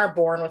 because women are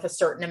born with a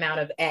certain amount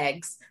of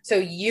eggs. So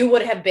you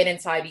would have been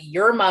inside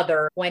your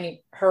mother when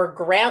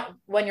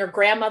your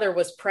grandmother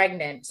was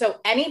pregnant. So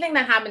anything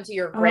that happened to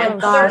your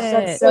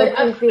grandmother would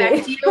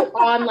affect you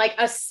on like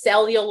a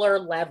cellular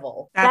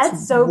level.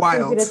 That's so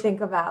wild. Creepy to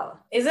think about,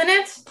 isn't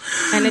it?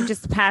 And it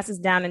just passes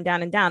down and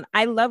down and down.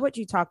 I love what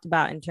you talked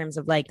about in terms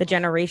of like the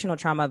generational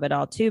trauma of it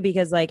all too,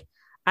 because like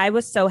I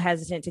was so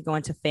hesitant to go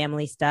into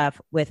family stuff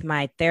with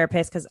my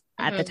therapist because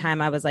at the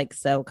time I was like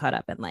so caught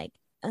up in like,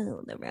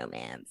 oh, the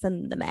romance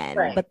and the men.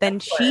 Right, but then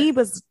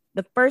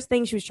the first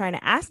thing she was trying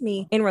to ask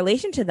me in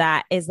relation to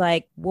that is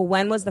like, well,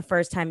 when was the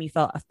first time you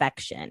felt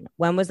affection?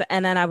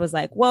 And then I was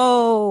like,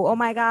 whoa, oh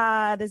my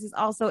God, this is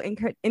also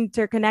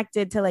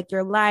interconnected to like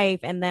your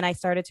life. And then I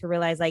started to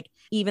realize like,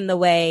 even the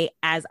way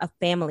as a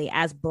family,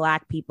 as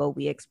Black people,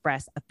 we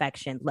express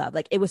affection, love,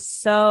 like it was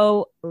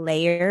so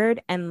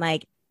layered and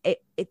like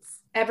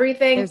it's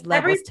everything. There's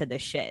levels to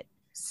this shit.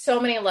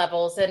 So many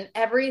levels, and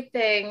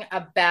everything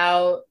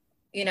about,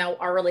 you know,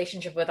 our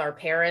relationship with our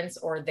parents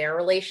or their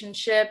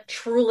relationship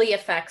truly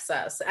affects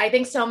us. I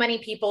think so many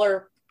people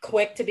are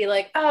quick to be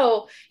like,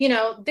 oh, you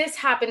know, this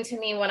happened to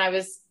me when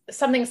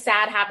something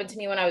sad happened to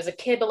me when I was a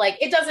kid, but like,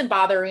 it doesn't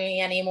bother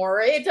me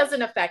anymore. It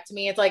doesn't affect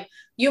me. It's like,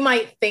 you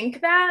might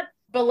think that,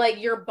 but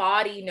like your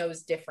body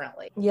knows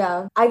differently.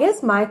 Yeah. I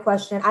guess my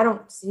question, I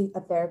don't see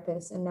a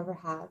therapist and never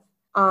have.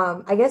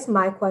 I guess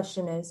my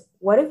question is,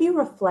 what if you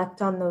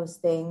reflect on those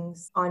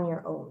things on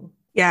your own?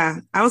 Yeah,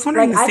 I was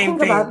wondering like, the same thing. I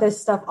think about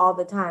this stuff all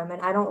the time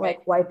and I don't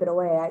like wipe it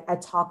away. I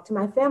talk to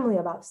my family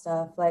about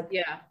stuff. Like,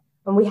 yeah.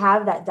 And we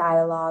have that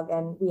dialogue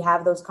and we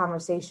have those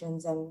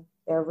conversations and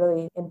they're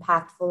really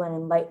impactful and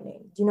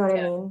enlightening. Do you know what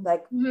I mean?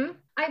 Like,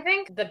 I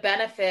think the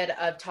benefit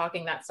of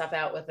talking that stuff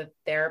out with a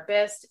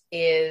therapist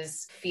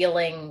is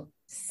feeling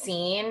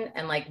seen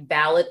and like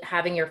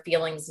having your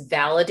feelings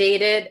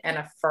validated and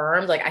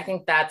affirmed. Like, I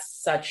think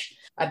that's such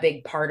a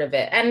big part of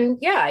it. And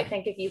yeah, I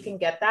think if you can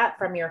get that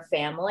from your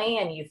family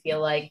and you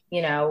feel like,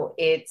 you know,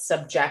 it's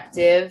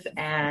subjective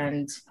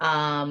and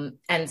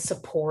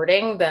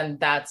supporting, then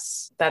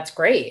that's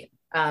great.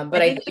 But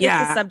I think it's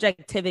the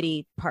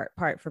subjectivity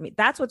part for me.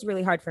 That's what's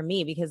really hard for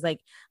me because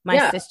like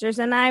my sisters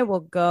and I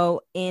will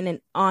go in and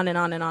on and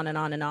on and on and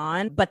on and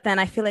on. But then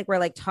I feel like we're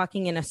like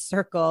talking in a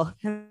circle.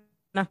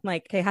 And I'm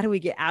like, okay, how do we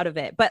get out of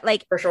it? But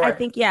like, for sure. I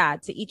think,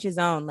 to each his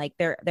own, like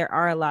there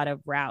are a lot of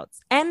routes.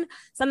 And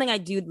something I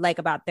do like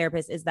about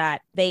therapists is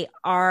that they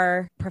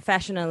are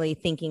professionally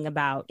thinking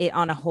about it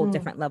on a whole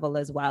different level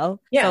as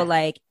well. Yeah. So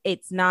like,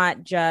 it's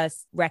not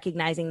just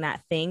recognizing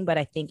that thing, but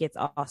I think it's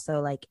also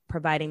like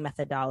providing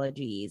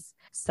methodologies.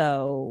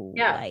 So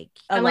like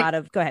a lot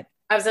of, go ahead.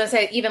 I was going to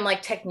say, even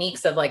like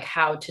techniques of like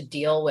how to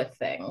deal with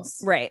things.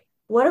 Right.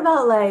 What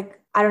about like,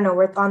 I don't know,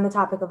 we're on the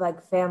topic of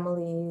like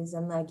families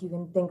and like you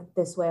can think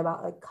this way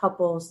about like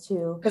couples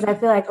too. Because I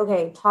feel like,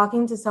 okay,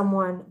 talking to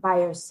someone by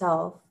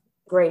yourself,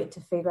 great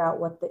to figure out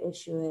what the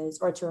issue is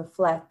or to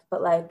reflect.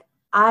 But like,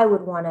 I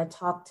would want to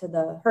talk to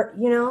her,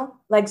 you know,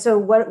 like, so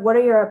what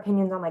are your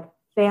opinions on like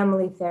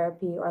family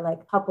therapy or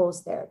like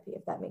couples therapy,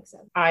 if that makes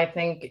sense? I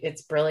think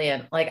it's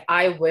brilliant. Like,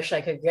 I wish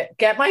I could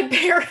get my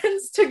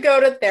parents to go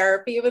to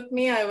therapy with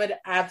me. I would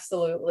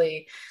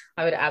absolutely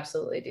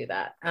do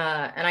that.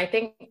 And I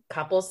think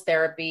couples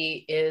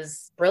therapy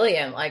is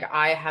brilliant. Like,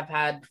 I have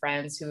had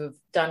friends who have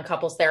done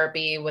couples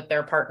therapy with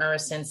their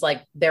partners since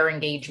like their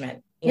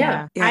engagement.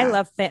 Yeah. I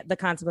love the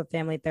concept of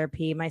family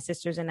therapy. My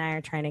sisters and I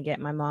are trying to get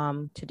my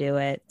mom to do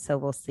it. So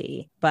we'll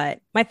see.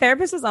 But my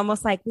therapist was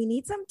almost like, we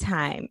need some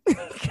time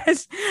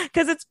because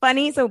it's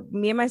funny. So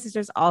me and my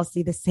sisters all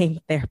see the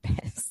same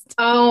therapist.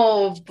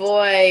 Oh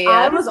boy.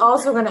 I was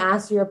also going to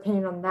ask your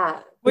opinion on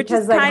that.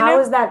 Because like, how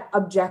is that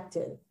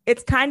objective?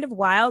 It's kind of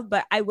wild,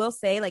 but I will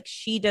say like,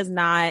 she does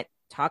not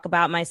talk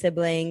about my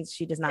siblings.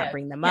 She does not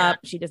bring them up.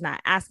 She does not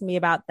ask me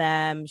about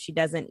them. She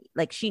doesn't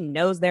like, she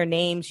knows their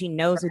names. She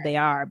knows who they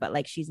are, but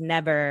like, she's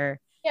never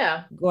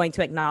going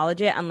to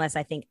acknowledge it unless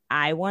I think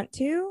I want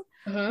to.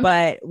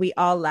 But we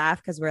all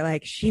laugh because we're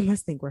like, she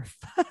must think we're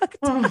fucked.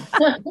 But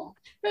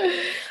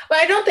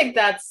I don't think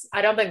that's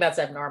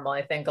abnormal.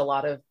 I think a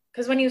lot of,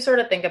 because when you sort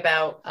of think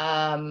about,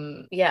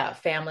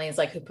 families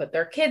like who put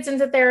their kids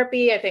into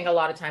therapy, I think a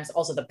lot of times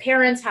also the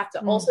parents have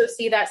to also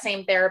see that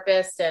same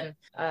therapist. And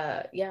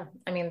I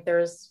mean,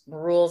 there's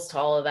rules to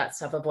all of that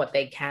stuff of what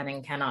they can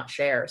and cannot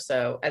share.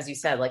 So as you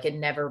said, like it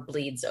never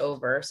bleeds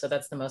over. So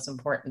that's the most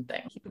important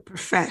thing. Keep it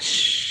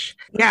profesh.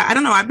 Yeah, I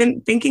don't know. I've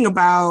been thinking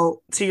about,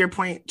 to your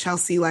point,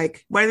 Chelsea,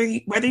 like whether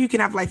you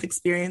can have life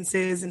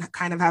experiences and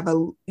kind of have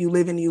you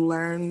live and you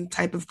learn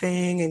type of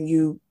thing, and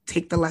you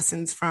take the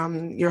lessons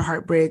from your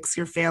heartbreaks,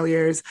 your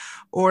failures,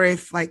 or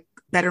if like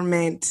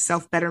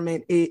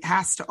self-betterment, it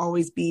has to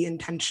always be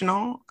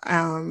intentional.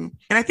 And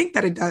I think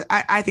that it does.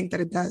 I think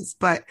that it does.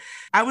 But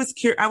I was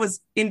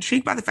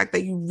intrigued by the fact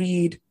that you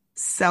read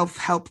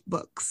self-help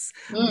books,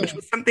 which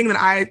was something that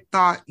I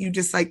thought you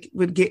just like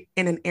would get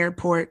in an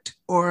airport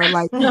or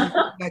like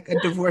like a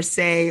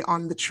divorcee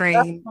on the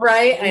train.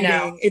 Right. I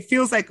know. It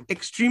feels like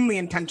extremely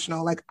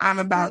intentional. Like I'm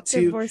about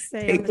to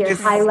take your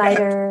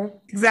highlighter.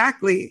 Step.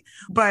 Exactly.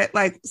 But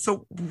like,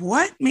 so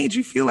what made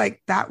you feel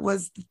like that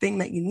was the thing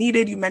that you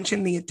needed? You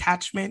mentioned the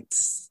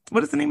attachments.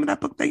 What is the name of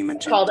that book that you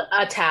mentioned? Called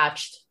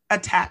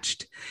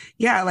Attached.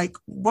 Yeah. Like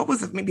what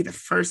was maybe the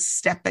first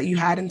step that you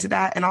had into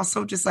that? And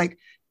also just like,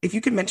 if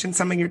you could mention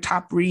some of your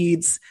top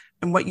reads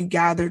and what you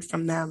gathered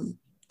from them,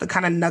 the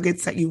kind of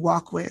nuggets that you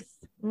walk with.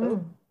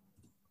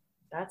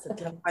 That's a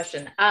tough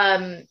question.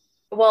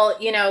 Well,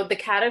 the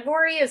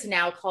category is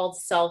now called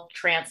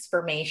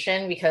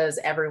self-transformation because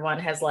everyone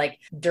has like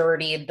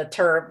dirtied the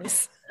term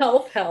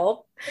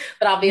self-help.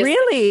 But obviously,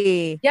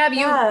 really, yeah.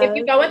 If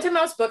you go into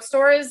most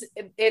bookstores,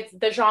 it's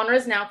the genre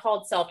is now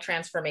called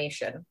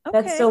self-transformation.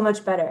 Okay. That's so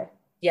much better.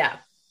 Yeah,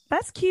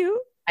 that's cute.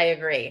 I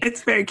agree.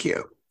 It's very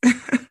cute.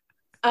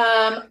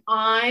 I'm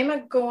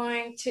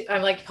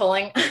like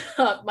pulling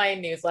up my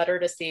newsletter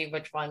to see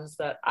which ones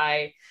that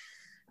I.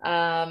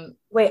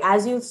 Wait,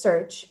 as you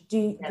search,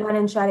 Gwen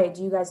and Sade,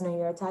 do you guys know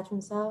your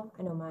attachment style?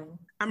 I know mine.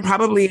 I'm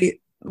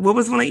probably, what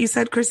was one that you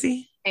said,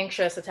 Chrissy?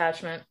 Anxious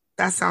attachment.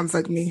 That sounds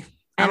like me.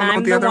 And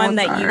I'm the one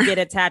that you get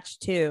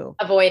attached to.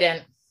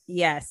 Avoidant.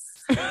 Yes.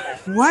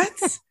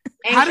 What?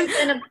 Anxious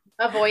and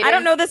avoidant. I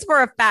don't know this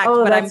for a fact,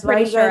 but I'm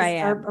pretty sure I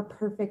am. A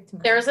perfect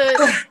match. There's a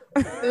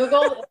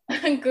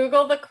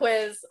Google the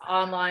quiz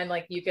online.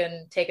 Like you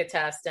can take a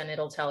test and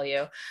it'll tell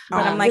you.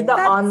 But I'm like, the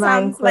that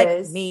online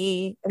quiz. Like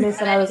me. And they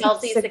said I was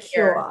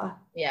secure.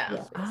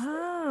 Yeah.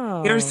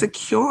 Oh. You're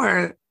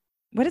secure.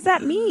 What does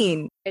that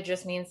mean? It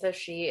just means that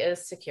she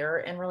is secure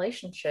in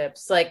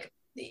relationships. Like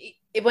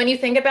when you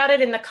think about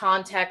it in the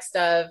context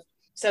of,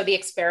 so the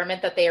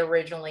experiment that they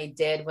originally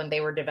did when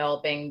they were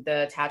developing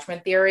the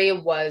attachment theory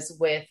was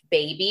with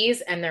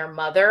babies and their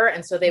mother.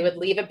 And so they would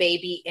leave a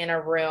baby in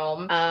a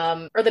room,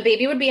 or the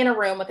baby would be in a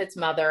room with its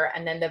mother,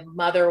 and then the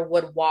mother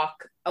would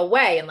walk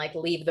away and like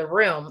leave the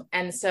room.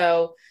 And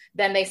so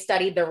then they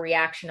studied the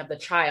reaction of the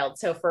child.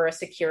 So for a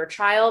secure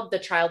child, the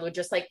child would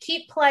just like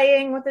keep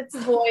playing with its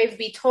toys,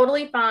 be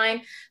totally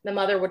fine. The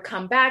mother would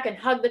come back and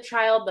hug the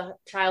child. The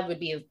child would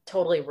be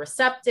totally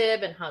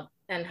receptive and hug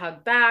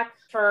back.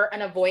 For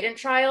an avoidant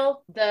child,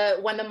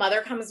 when the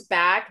mother comes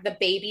back, the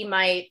baby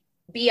might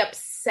be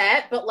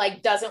upset, but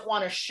like doesn't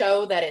want to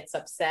show that it's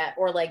upset,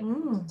 or like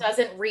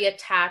doesn't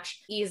reattach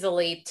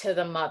easily to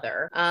the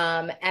mother.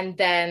 And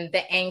then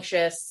the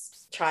anxious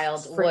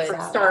child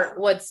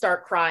would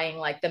start crying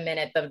like the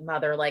minute the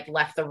mother like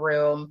left the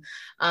room.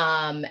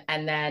 And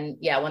then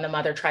when the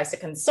mother tries to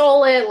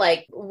console it,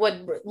 like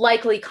would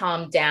likely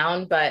calm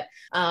down. But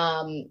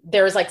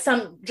there's like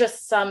some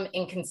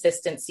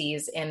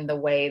inconsistencies in the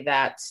way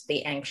that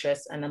the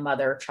anxious and the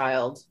mother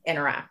child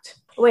interact.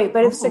 Wait,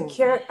 but if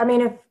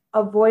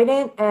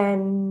avoidant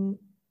and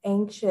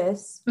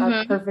anxious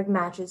are perfect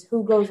matches,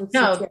 who goes with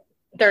secure?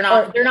 They're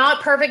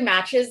not perfect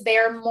matches. They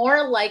are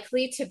more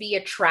likely to be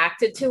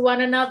attracted to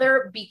one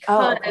another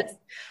because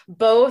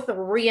both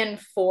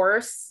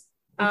reinforce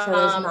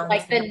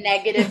like the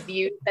negative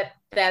view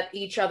that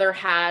each other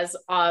has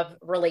of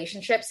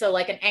relationships. So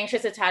like an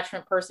anxious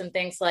attachment person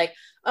thinks like,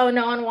 oh,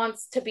 no one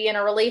wants to be in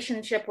a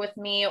relationship with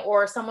me,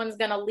 or someone's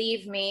going to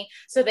leave me.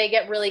 So they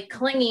get really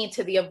clingy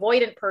to the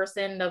avoidant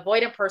person. The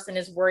avoidant person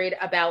is worried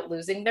about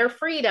losing their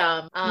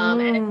freedom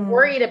and it's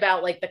worried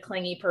about like the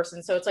clingy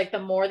person. So it's like the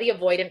more the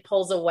avoidant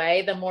pulls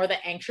away, the more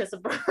the anxious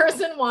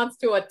person wants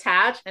to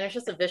attach. And it's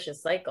just a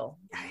vicious cycle.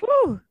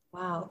 Woo.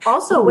 Wow.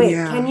 Also,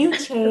 can you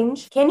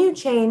change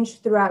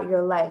throughout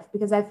your life?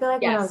 Because I feel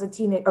like when I was a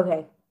teenager,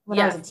 I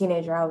was a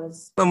teenager, I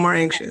was a little more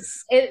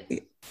anxious.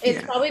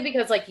 It's probably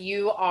because like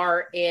you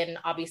are in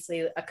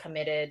obviously a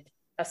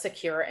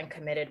secure and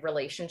committed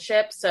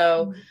relationship.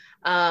 So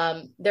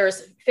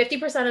there's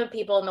 50% of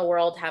people in the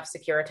world have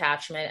secure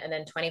attachment, and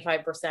then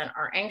 25%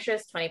 are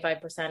anxious,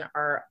 25%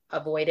 are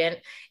avoidant.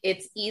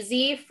 It's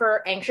easy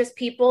for anxious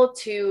people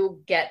to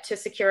get to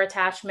secure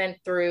attachment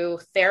through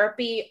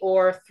therapy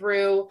or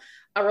through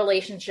a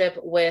relationship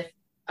with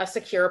a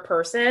secure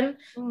person.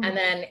 And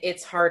then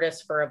it's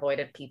hardest for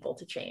avoidant people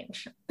to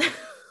change.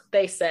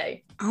 They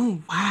say.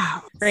 Oh,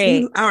 wow.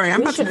 Great. See, all right.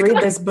 I'm about to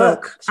read this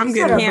book. I'm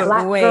getting a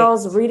Black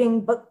Girls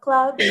Reading Book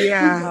Club.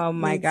 Yeah. Oh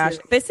my gosh.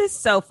 This is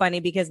so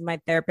funny because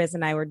my therapist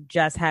and I were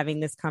just having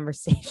this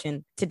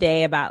conversation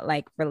today about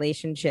like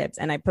relationships.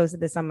 And I posted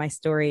this on my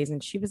stories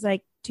and she was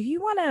like, do you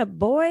want a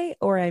boy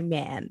or a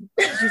man?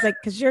 She's like,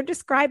 because you're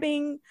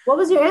describing. What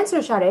was your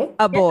answer, Sade?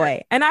 A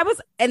boy. And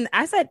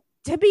I said,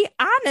 to be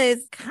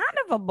honest, kind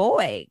of a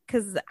boy.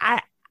 Because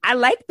I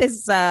like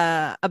this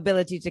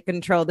ability to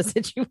control the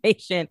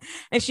situation.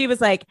 And she was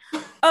like,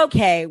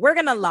 okay, we're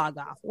going to log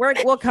off.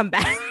 We'll come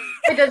back.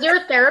 Does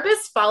your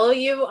therapist follow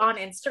you on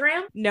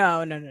Instagram?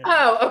 No.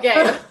 Oh,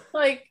 okay.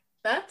 Like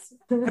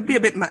that'd be a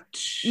bit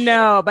much.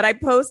 No, but I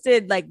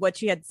posted like what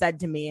she had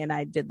said to me and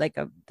I did like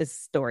this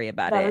story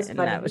about it.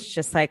 And I was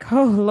just like,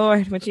 oh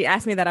Lord, when she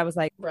asked me that, I was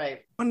like,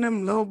 right. One of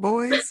them little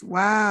boys.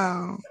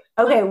 Wow.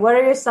 Okay. What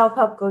are your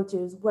self-help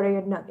go-tos? What are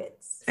your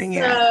nuggets?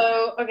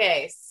 So,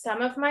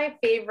 some of my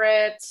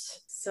favorite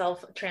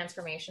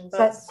self-transformation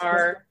books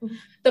are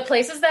The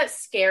Places That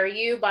Scare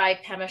You by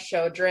Pema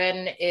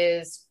Chodron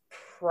is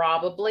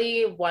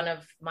probably one of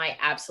my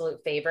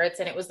absolute favorites.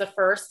 And it was the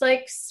first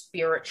like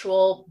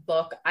spiritual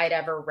book I'd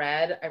ever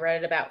read. I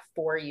read it about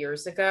 4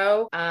 years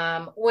ago,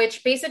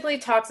 which basically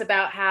talks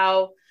about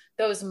how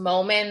those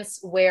moments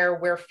where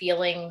we're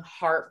feeling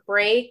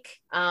heartbreak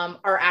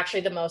are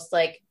actually the most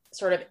like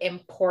sort of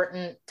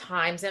important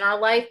times in our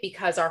life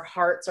because our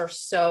hearts are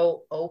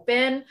so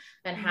open,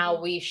 and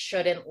how we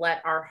shouldn't let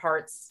our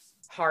hearts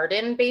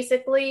harden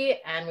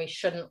basically. And we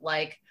shouldn't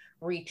like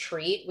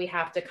retreat. We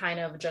have to kind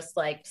of just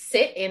like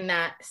sit in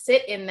that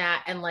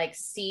and like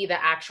see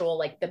the actual,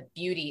 like the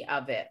beauty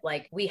of it.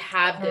 Like we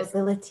have this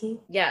ability.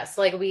 Yes.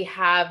 Like we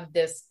have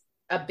this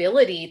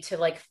ability to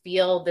like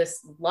feel this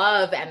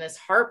love and this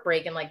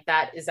heartbreak. And like,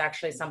 that is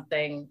actually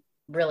something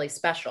really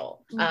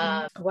special.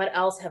 What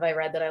else have I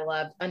read that I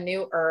loved? A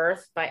New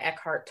Earth by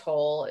Eckhart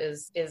Tolle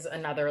is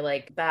another,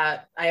 like,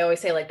 that I always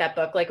say, like, that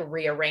book like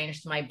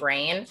rearranged my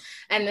brain.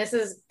 And this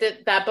is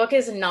that book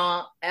is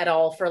not at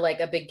all for like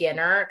a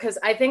beginner, because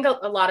I think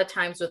a lot of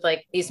times with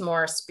like these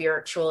more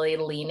spiritually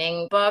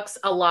leaning books,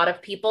 a lot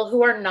of people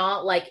who are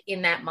not like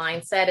in that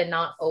mindset and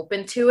not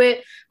open to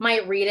it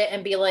might read it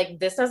and be like,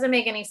 this doesn't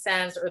make any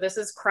sense, or this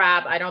is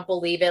crap, I don't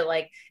believe it.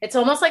 Like, it's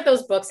almost like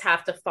those books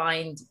have to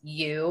find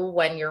you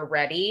when you're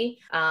ready.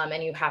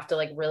 And you have to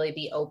like really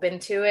be open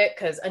to it,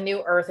 because A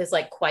New Earth is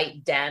like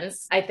quite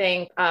dense. I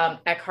think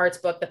Eckhart's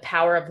book, The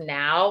Power of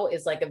Now,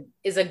 is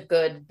a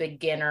good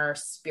beginner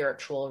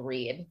spiritual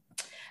read,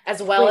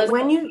 as well as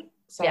when you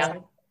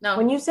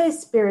when you say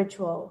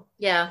spiritual,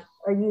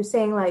 are you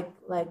saying like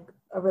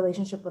a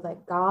relationship with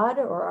like God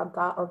or a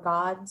God or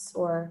gods,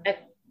 or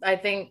I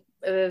think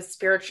a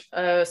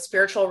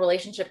spiritual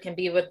relationship can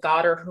be with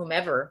God or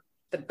whomever,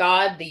 the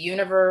God, the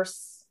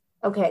universe.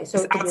 Okay,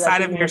 so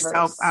outside of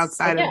yourself,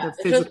 outside of the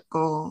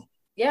physical.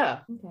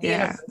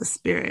 The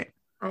spirit.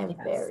 I am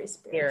very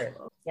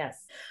spiritual. Yes.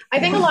 I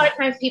think a lot of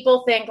times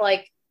people think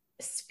like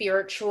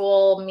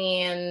spiritual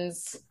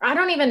means, I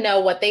don't even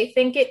know what they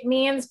think it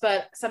means,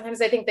 but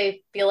sometimes I think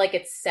they feel like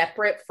it's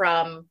separate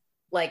from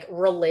like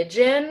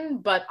religion,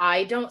 but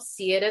I don't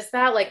see it as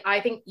that. Like, I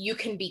think you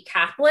can be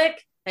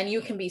Catholic and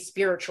you can be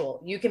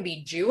spiritual. You can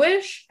be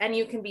Jewish and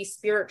you can be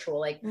spiritual,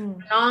 like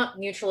not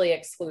mutually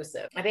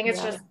exclusive. I think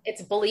it's just,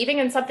 it's believing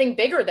in something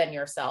bigger than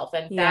yourself.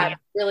 And that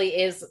really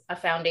is a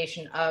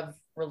foundation of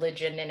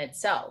religion in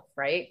itself,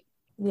 right?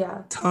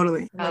 Yeah,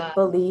 totally. Like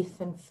belief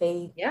and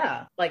faith.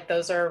 Yeah. Like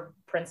those are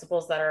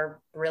principles that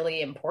are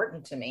really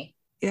important to me.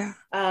 Yeah.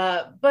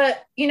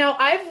 But you know,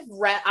 I've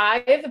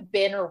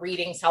been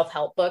reading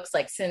self-help books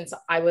like since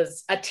I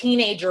was a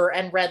teenager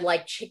and read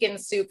like Chicken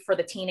Soup for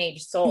the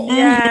Teenage Soul.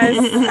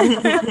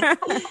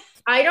 Yes.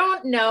 I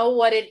don't know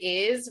what it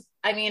is.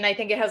 I mean, I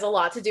think it has a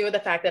lot to do with the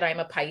fact that I'm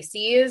a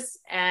Pisces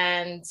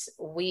and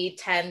we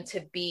tend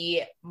to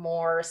be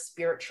more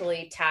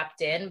spiritually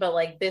tapped in, but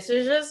like, this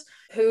is just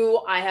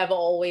who I have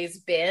always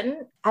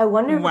been. I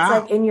wonder if it's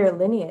like in your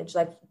lineage,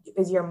 like,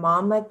 is your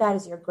mom like that?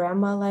 Is your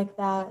grandma like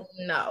that?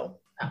 No.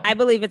 I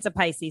believe it's a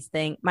Pisces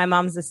thing. My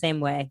mom's the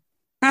same way.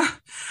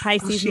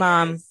 Pisces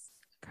mom.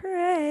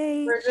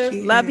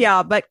 Crazy. Love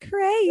y'all, but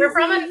crazy.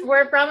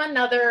 We're from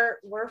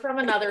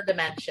another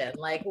dimension.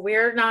 Like,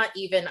 we're not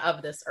even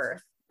of this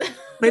earth.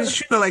 But it's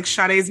true, like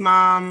Sade's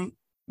mom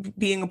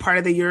being a part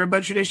of the Yoruba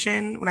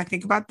tradition, when I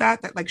think about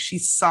that like she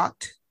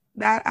sought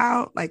that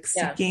out, like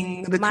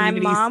seeking the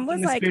community, my mom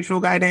was like spiritual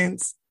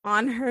guidance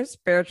on her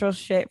spiritual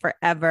shit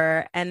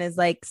forever, and is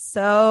like,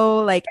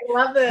 so like, I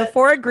love it. The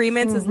Four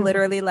Agreements is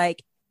literally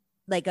like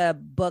a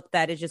book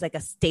that is just like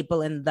a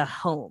staple in the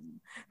home.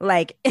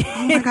 Like,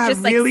 oh my God,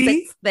 just really? like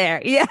sits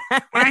there. Yeah.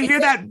 When I hear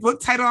that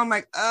book title, I'm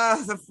like,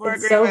 the Four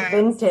Agreements. So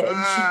vintage.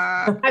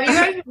 Have you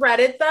guys read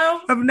it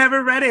though? I've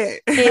never read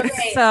it.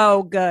 It's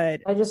so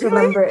good. I just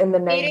remember in the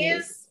 90s. It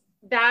is.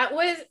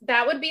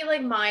 That would be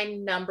like my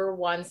number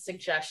one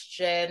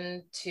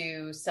suggestion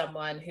to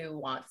someone who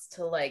wants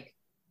to like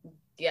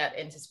get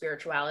into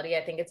spirituality.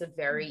 I think it's a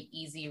very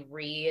easy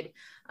read.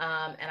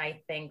 And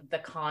I think the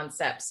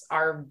concepts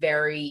are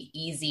very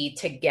easy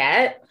to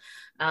get.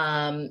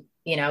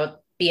 You know,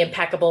 be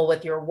impeccable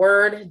with your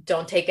word.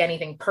 Don't take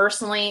anything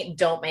personally.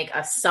 Don't make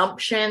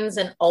assumptions,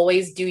 and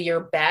always do your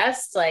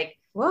best. Like,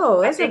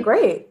 whoa, that's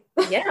great.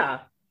 Yeah.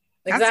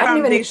 That's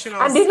exactly. foundational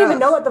I didn't even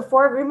know what the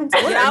Four Agreements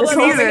were. I was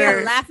over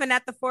here laughing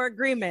at the Four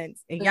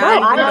Agreements. And y'all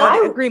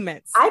I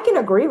agreements. I can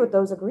agree with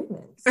those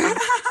agreements.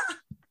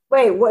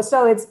 Wait, what?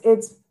 So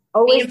it's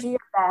always do your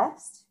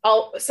best.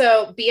 Oh,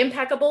 so be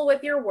impeccable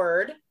with your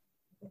word.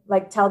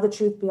 Like, tell the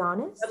truth, be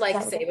honest. Like,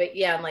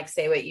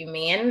 say what you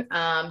mean.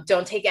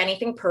 Don't take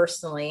anything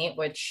personally,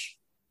 which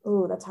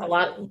that's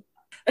hard.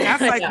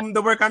 That's like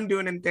the work I'm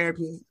doing in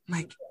therapy.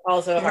 Like,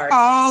 also hard.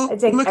 All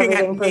looking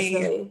at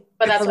me,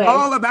 but that's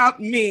all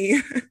about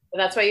me.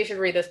 That's why you should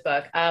read this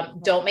book.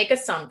 Don't make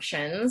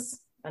assumptions.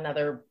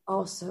 Another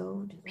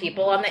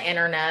people on the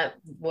internet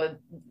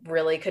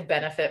could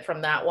benefit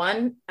from that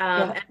one.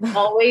 And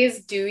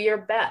always do your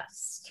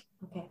best.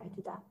 Okay, I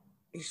do that.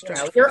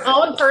 Your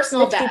own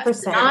personal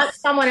best, not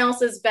someone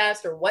else's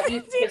best or what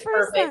you think is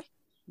perfect,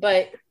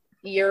 but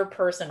your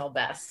personal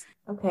best.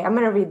 Okay, I'm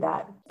gonna read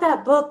that.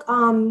 That book,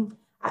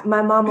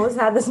 my mom always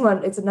had this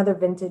one. It's another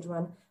vintage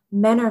one.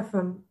 Women are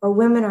from. Oh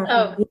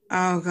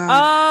God.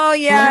 Oh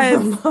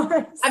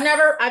yes.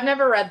 I've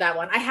never read that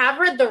one. I have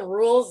read The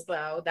Rules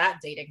though, that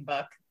dating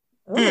book.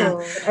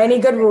 Any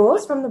good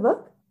rules from the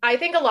book? I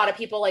think a lot of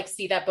people like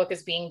see that book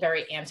as being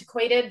very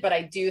antiquated, but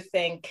I do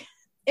think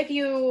if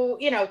you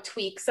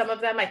tweak some of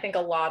them, I think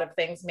a lot of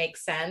things make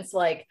sense.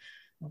 Like,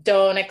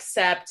 don't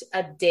accept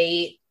a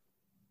date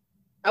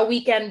a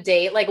weekend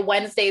date. Like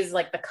Wednesday is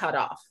like the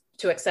cutoff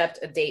to accept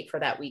a date for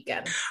that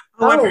weekend.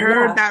 I've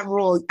heard that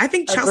rule. I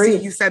think Chelsea,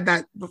 you said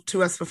that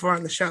to us before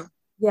on the show.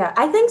 Yeah,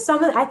 I think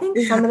some of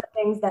the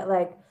things that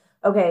like,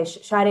 okay,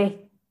 Shadi,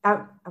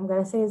 I'm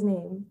gonna say his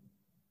name.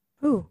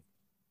 Who?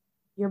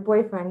 Your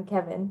boyfriend,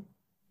 Kevin.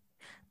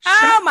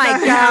 Oh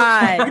my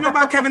God! You know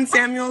about Kevin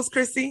Samuels,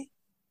 Chrissy?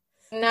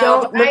 No,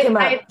 don't look him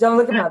up. Don't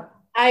look him up.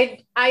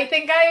 I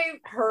think I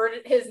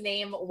heard his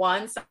name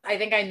once. I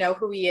think I know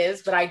who he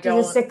is, but I don't.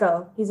 He's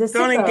a sicko.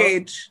 Don't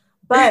engage.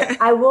 But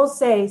I will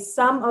say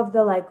some of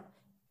the like,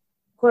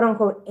 quote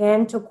unquote,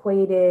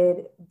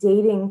 antiquated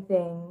dating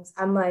things.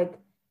 I'm like,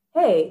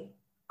 hey,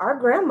 our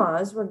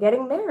grandmas were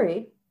getting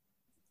married,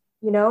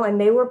 you know,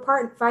 and they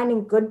were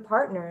finding good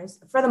partners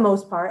for the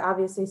most part.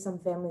 Obviously, some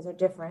families are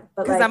different,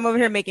 but because I'm over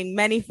here making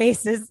many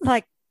faces,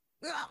 like.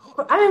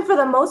 I mean, for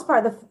the most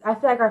part, I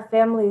feel like our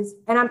families,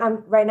 and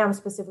I'm right now, I'm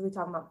specifically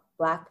talking about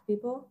Black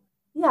people.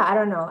 Yeah, I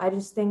don't know. I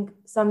just think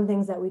some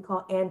things that we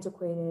call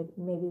antiquated,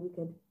 maybe we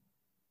could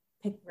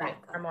pick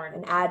back up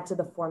and add to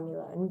the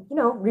formula and, you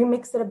know,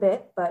 remix it a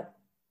bit. But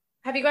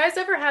have you guys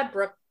ever had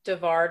Brooke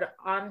Devard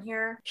on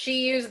here?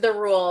 She used the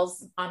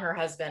rules on her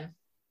husband.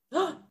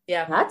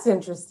 Yeah. That's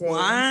interesting.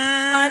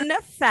 Fun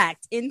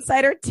fact,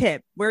 insider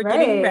tip. We're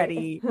getting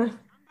ready.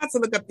 To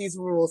look up these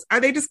rules. Are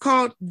they just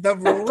called the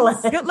rules?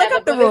 Look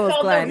up the rules,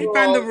 Glenn. Let me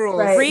find the rules.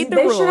 Right. Read the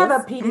rules. Should have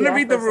a PDF. I'm gonna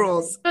read the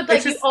rules. But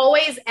like you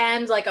always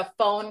end like a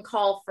phone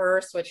call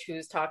first, which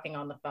who's talking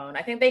on the phone.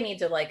 I think they need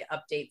to like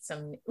update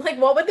some, like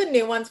what would the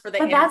new ones for the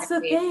But that's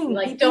the thing.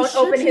 Like people don't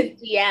open his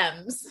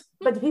DMs.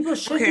 But people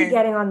should be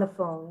getting on the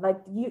phone. Like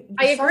you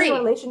start a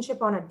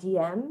relationship on a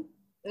DM.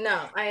 No,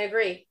 I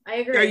agree.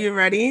 Are you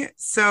ready?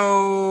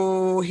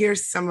 So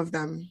here's some of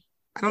them.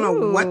 I don't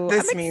know what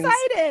this means.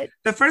 Excited.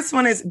 The first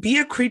one is be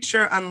a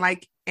creature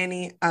unlike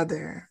any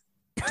other.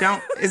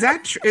 Is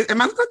that true?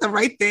 Am I looking at the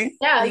right thing?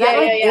 Yeah.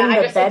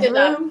 I just looked it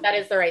up. That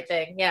is the right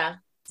thing. Yeah.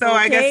 So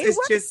I guess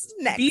it's just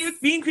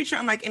being creature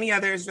unlike any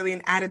other is really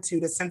an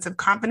attitude, a sense of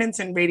confidence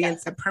and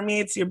radiance that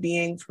permeates your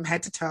being from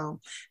head to toe.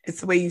 It's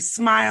the way you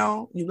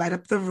smile, you light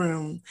up the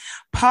room.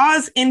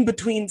 Pause in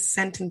between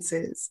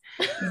sentences.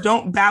 You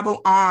don't babble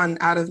on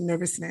out of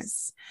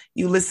nervousness.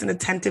 You listen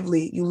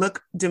attentively. You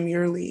look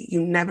demurely.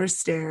 You never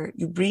stare.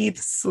 You breathe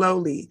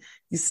slowly.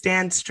 You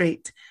stand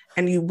straight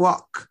and you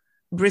walk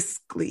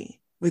briskly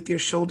with your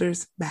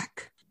shoulders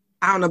back.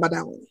 I don't know about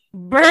that one.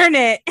 Burn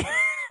it.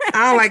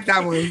 I don't like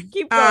that one.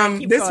 Keep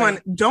going. This one,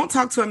 don't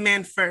talk to a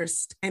man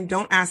first and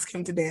don't ask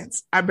him to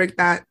dance. I break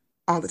that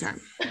all the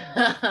time.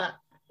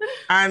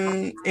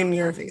 I'm in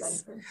your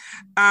face.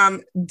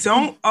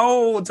 Don't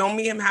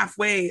meet him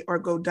halfway or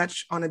go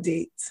Dutch on a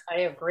date. I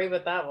agree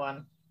with that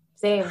one.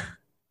 Same.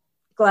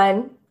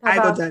 Glenn, I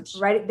go Dutch.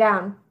 Write it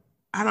down.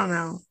 I don't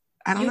know.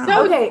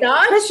 Okay,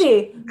 Dutch?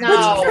 Chrissy.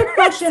 No. Quick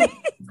question.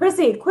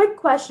 Chrissy, quick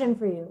question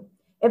for you.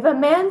 If a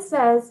man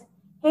says,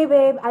 hey,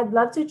 babe, I'd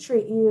love to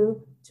treat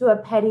you to a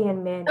petty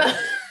and mani,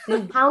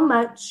 how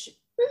much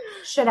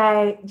should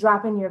I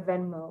drop in your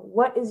Venmo?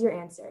 What is your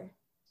answer?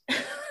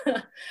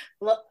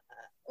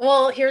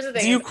 Well, here's the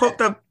thing. Do you quote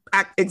the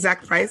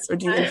exact price or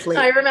do you inflate?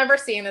 I remember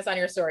seeing this on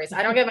your stories.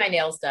 I don't get my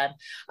nails done.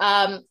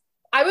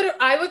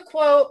 I would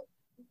quote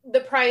the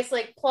price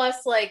like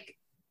plus like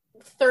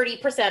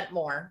 30%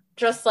 more,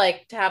 just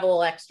like to have a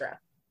little extra.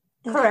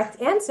 Correct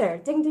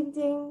answer. Ding, ding,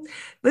 ding.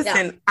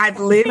 Listen, I've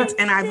lived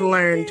and I've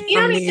learned from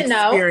the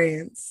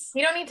experience.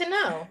 You don't need to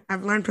know.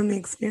 I've learned from the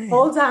experience.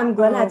 Whole time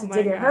Glenn had to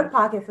dig in her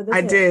pocket for this.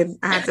 I did.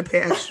 I had to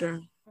pay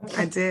extra.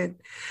 I did.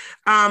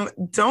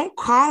 Don't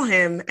call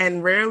him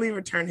and rarely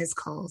return his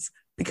calls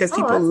because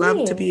people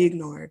love to be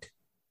ignored.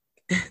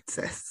 It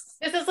says.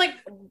 This is like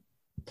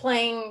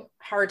playing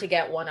hard to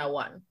get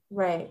 101.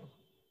 Right.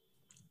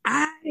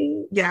 I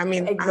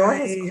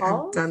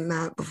have done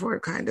that before,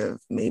 kind of,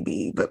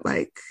 maybe, but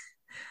like,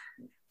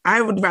 I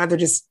would rather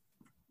just,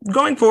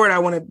 going forward, I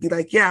want to be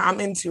like, yeah, I'm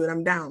into it,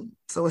 I'm down.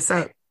 So what's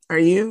up? Are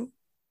you?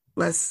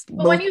 Let's both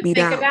be down. When you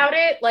think about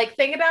it, like,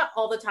 think about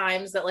all the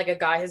times that like a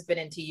guy has been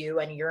into you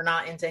and you're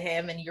not into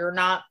him and you're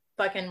not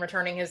fucking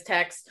returning his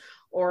texts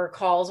or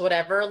calls,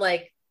 whatever,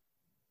 like,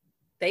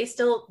 they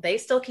still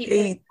keep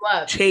you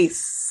up.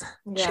 Chase.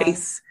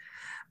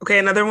 Okay,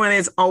 another one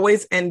is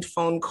always end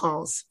phone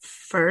calls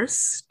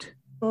first.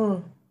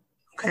 Okay.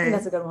 I think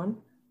that's a good one.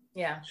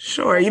 Yeah.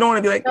 Sure. You don't want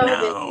to be like,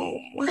 no.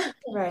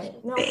 Right.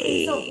 No,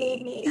 please don't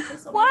leave me.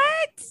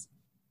 What?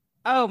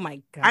 Oh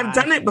my God. I've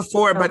done it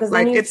before, but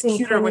like it's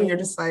cuter when you're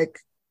just like,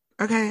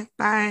 okay,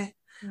 bye.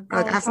 Or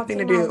like I have something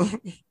to do.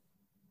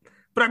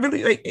 But I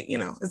really like,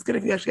 it's good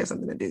if you actually have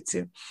something to do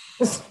too.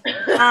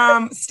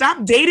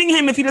 Stop dating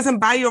him if he doesn't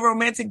buy you a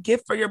romantic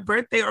gift for your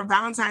birthday or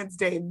Valentine's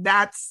Day.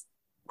 That's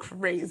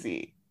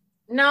crazy.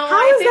 No,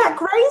 how is that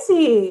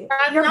crazy?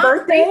 Your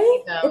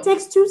birthday? Crazy, it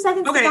takes 2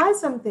 seconds to buy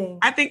something.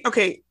 I think,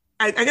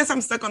 I guess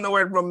I'm stuck on the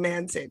word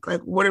romantic.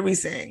 Like, what are we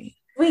saying?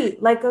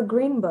 Wait, like a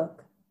green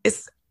book.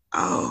 It's,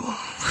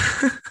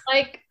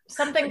 like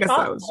something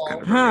thoughtful.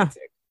 Kind of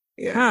romantic.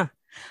 Yeah.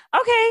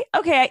 Huh.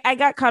 Okay. I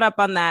got caught up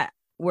on that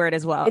word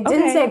as well. It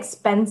didn't say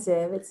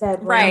expensive. It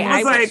said right. I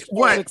was like,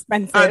 what?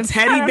 Expensive. A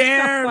teddy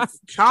bear,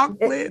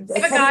 chocolate.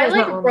 If a guy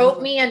like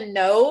wrote me a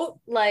note,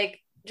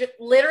 like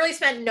literally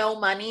spent no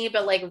money,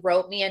 but like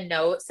wrote me a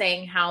note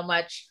saying how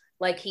much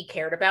like he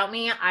cared about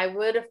me, I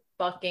would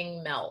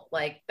fucking melt.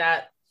 Like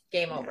that.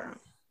 Game over.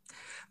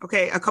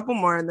 Okay, a couple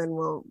more and then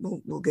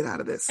we'll get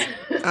out of this.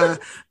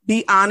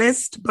 Be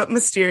honest but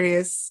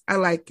mysterious. I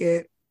like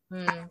it.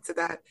 To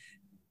that.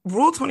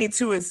 Rule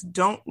 22 is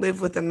don't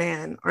live with a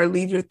man or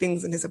leave your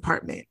things in his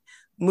apartment.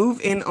 Move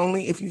in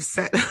only if you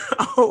set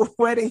a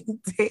wedding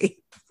date.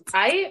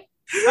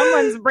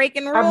 Someone's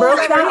breaking rules. I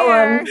broke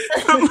that one.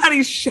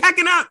 Somebody's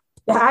shacking up.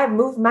 I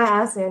moved my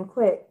ass in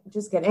quick.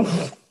 Just kidding.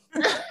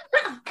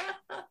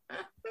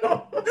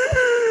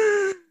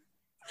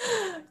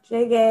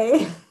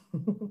 JK.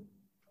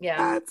 Yeah.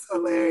 That's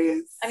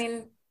hilarious. I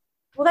mean,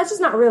 well, that's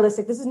just not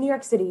realistic. This is New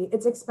York City.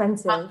 It's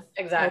expensive.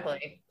 Exactly.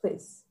 Like,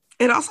 please.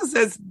 It also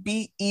says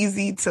be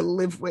easy to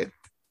live with.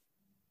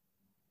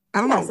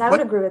 I don't know. I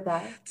would agree with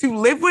that. To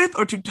live with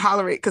or to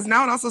tolerate? Because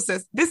now it also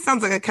says, this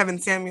sounds like a Kevin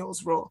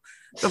Samuels rule.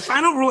 The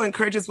final rule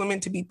encourages women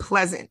to be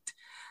pleasant.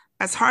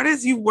 As hard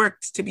as you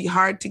worked to be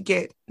hard to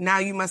get, now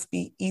you must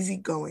be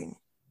easygoing.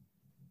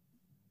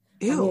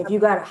 Ew. I mean, if you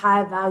got a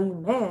high value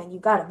man, you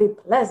got to be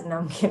pleasant.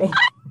 I'm kidding.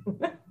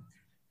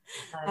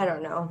 I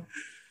don't know.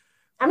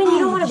 I mean, you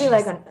don't want to be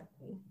like,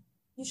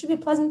 you should be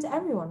pleasant to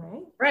everyone,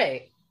 right?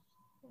 Right.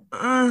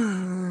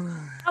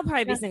 I'll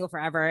probably be single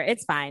forever.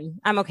 It's fine.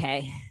 I'm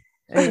okay.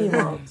 You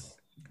won't.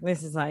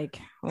 This is like,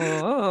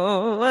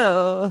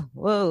 whoa.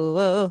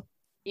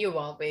 You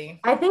won't be.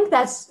 I think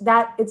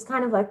it's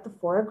kind of like the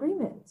 4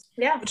 agreements.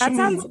 Yeah.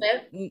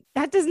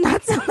 That does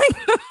not sound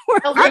like the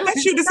word. I bet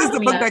you this is the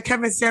book that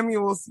Kevin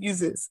Samuels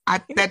uses. I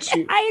bet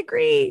you. I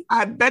agree.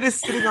 I bet it's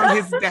sitting on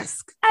his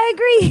desk. I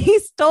agree. He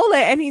stole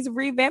it and he's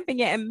revamping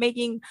it and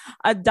making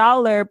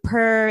 $1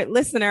 per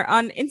listener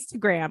on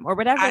Instagram or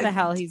whatever the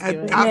hell he's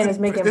doing.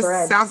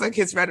 This sounds like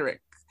his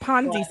rhetoric.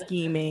 Ponzi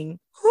scheming.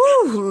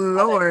 Oh,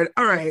 Lord.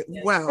 All right.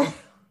 Well,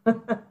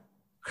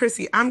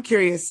 Chrissy, I'm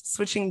curious,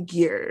 switching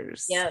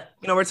gears. Yeah.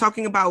 We're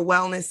talking about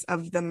wellness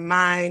of the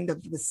mind,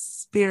 of the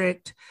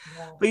spirit,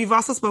 but you've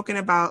also spoken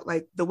about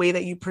like the way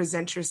that you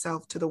present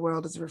yourself to the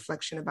world as a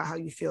reflection about how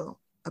you feel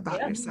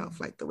about yourself,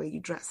 like the way you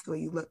dress, the way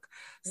you look.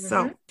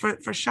 So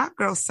for Shot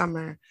Girl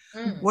Summer,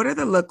 what are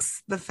the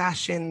looks, the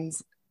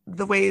fashions,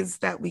 the ways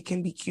that we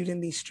can be cute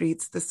in these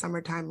streets, the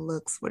summertime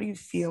looks? What are you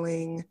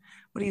feeling?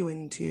 What are you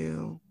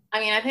into? I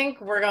mean, I think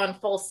we're going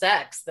full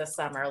sex this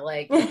summer.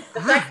 Like the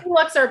sexy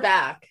looks are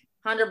back.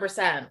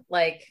 100%.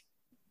 Like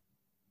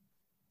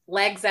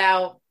legs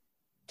out,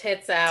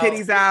 tits out,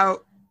 titties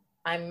out.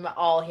 I'm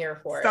all here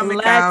for it.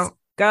 Stomach out.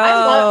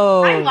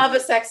 Go. I love a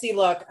sexy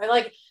look. I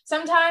like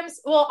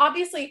sometimes, well,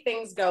 obviously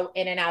things go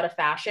in and out of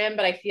fashion,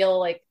 but I feel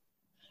like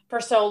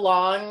for so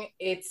long,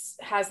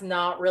 has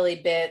not really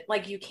been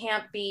like, you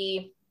can't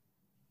be,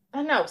 I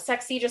don't know,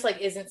 sexy just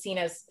like isn't seen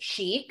as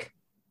chic,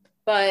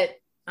 but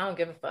I don't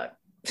give a fuck.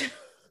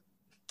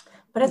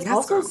 But it's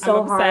also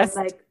so hard.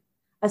 Like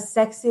a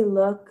sexy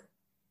look.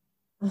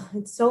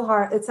 It's so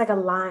hard. It's like a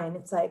line.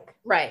 It's like,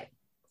 right.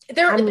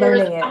 There's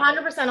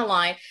 100% a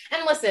line.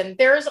 And listen,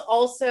 there's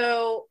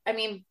also, I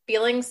mean,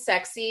 feeling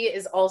sexy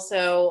has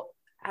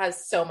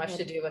so much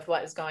to do with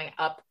what is going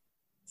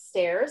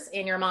upstairs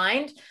in your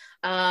mind.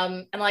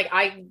 And like,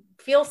 I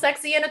feel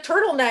sexy in a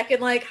turtleneck and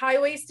like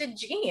high-waisted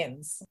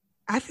jeans.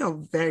 I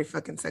feel very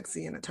fucking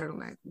sexy in a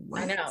turtleneck.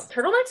 What? I know.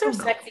 Turtlenecks are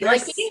sexy. They're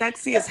like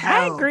sexy as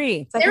hell. I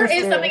agree. There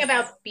is something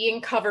about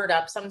being covered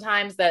up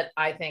sometimes that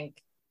I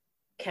think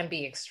can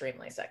be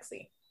extremely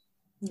sexy.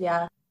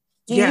 Yeah.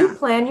 Do you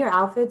plan your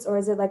outfits or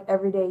is it like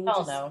every day?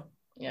 No.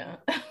 Yeah.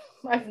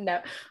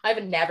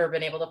 I've never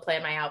been able to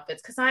plan my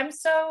outfits because I'm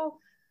so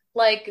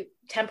like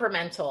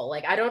temperamental.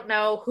 Like I don't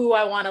know who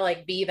I want to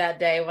like be that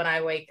day when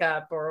I wake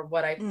up or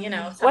what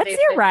What's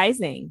your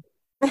rising?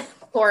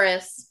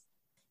 Taurus.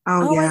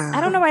 Oh yeah.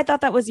 I don't know why I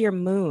thought that was your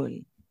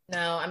moon.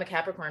 No, I'm a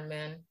Capricorn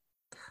moon.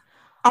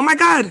 Oh my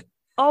God.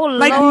 Oh,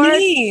 like Lord.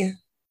 me.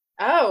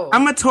 Oh,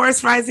 I'm a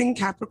Taurus rising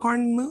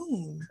Capricorn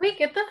moon. Wait,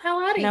 get the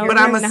hell out of here. But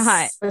I'm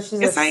not.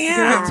 Yes, I am.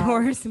 You're a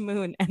Taurus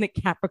moon and a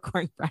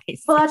Capricorn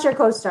rising. Pull out your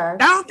co-star.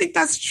 I don't think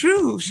that's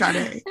true,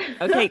 Sade.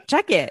 Okay,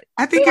 check it.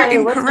 I think you're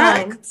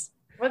incorrect.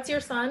 What's your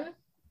sun?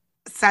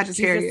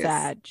 Sagittarius. She's a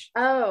Sag.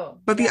 Oh.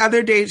 But the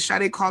other day,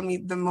 Sade called me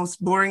the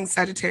most boring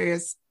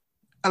Sagittarius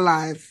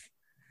alive.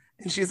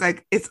 And she's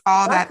like, it's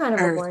all that kind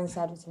earth. Of a boring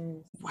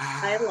Sagittarius. Wow.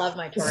 I love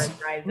my Taurus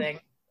rising.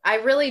 I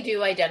really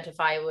do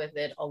identify with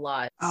it a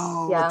lot.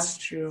 Oh, yeah. That's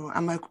true.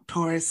 I'm a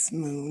Taurus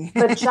moon.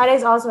 But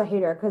Sade's also a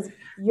hater because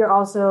you're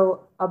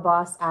also a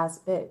boss ass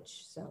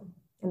bitch. So,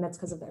 and that's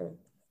because of the earth.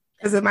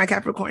 Because of my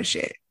Capricorn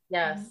shit.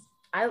 Yes.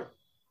 I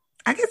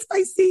get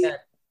spicy. Good.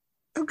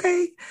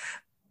 Okay.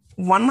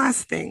 One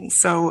last thing.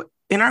 So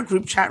in our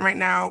group chat right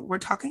now, we're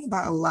talking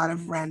about a lot of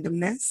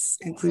randomness,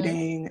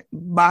 including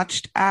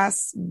botched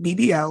ass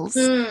BBLs.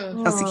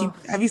 Chelsea,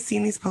 have you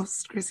seen these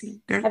posts, Chrissy?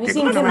 Have you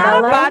seen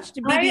Botched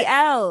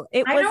BBL?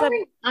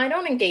 I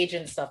don't engage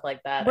in stuff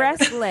like that.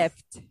 Breast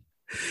lift.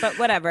 But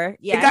whatever.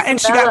 Yeah. And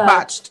she got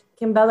botched.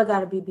 Kimbella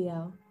got a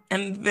BBL.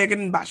 And they're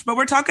getting botched. But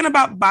we're talking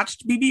about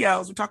botched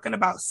BBLs. We're talking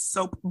about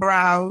soap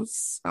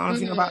brows. I don't know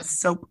if you know about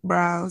soap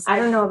brows. I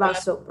don't know about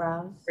soap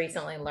brows.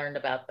 Recently learned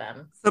about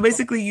them. So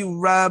basically you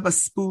rub a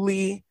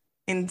spoolie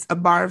in a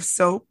bar of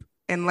soap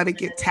and let it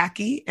get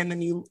tacky. And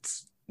then you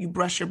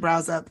brush your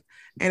brows up.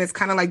 And it's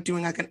kind of like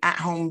doing like an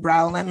at-home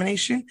brow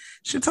lamination.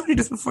 Should have told you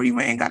this before you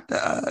went and got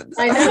the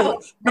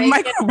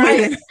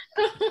microblading.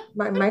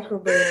 My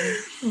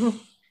microblading.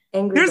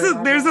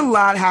 There's a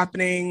lot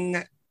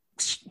happening.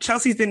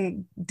 Chelsea's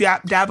been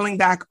dabbling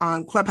back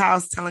on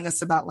Clubhouse, telling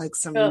us about like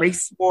some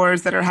race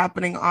wars that are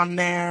happening on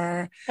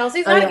there.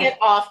 Chelsea's got to get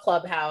off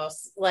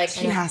Clubhouse. Like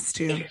she has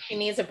to. She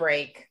needs a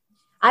break.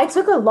 I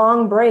took a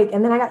long break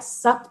and then I got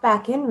sucked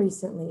back in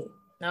recently.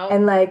 No,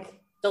 and like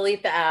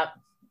delete the app.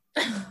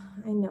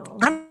 I know.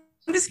 I'm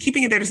just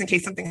keeping it there just in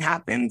case something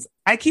happens.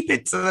 I keep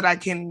it so that I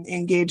can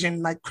engage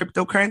in like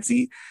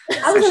cryptocurrency.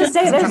 I was going to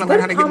say, there's trying to learn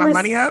how to get my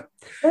money up.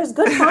 There's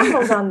good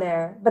combos on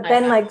there, but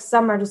then like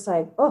some are just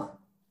like, oh.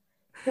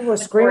 People were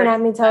screaming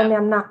at me, telling me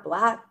I'm not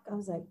black. I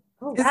was like,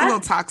 oh, it's a little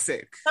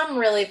toxic. Some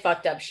really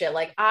fucked up shit.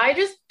 Like, I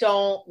just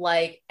don't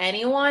like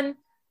anyone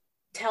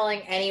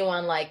telling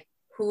anyone like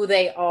who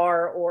they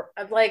are or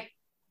like,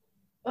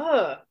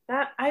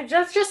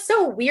 that's just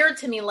so weird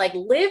to me. Like,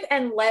 live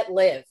and let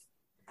live.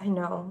 I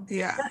know.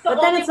 Yeah.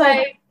 But then it's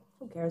like,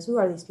 who cares? Who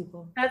are these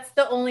people? That's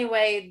the only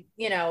way,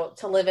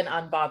 to live an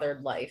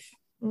unbothered life.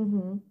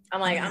 Mm-hmm.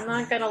 I'm like, I'm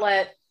not going to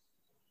let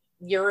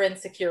your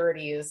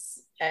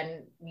insecurities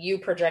and you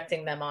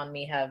projecting them on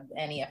me have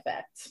any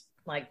effect.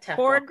 Like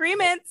 4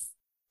 agreements.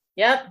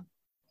 Yep.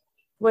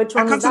 Which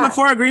one comes in the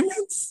 4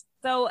 agreements?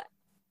 So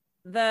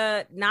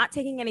the not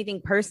taking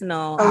anything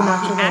personal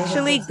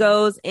actually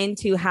goes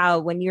into how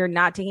when you're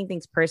not taking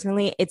things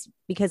personally, it's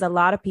because a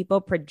lot of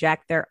people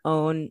project their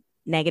own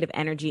negative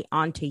energy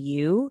onto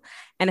you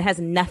and it has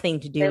nothing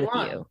to do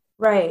with you.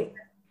 Right.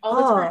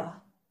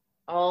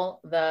 All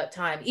the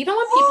time. Even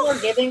when people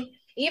are giving...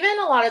 Even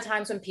a lot of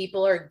times when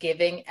people are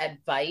giving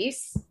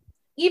advice,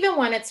 even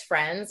when it's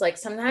friends, like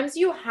sometimes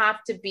you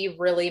have to be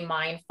really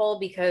mindful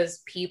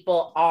because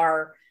people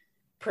are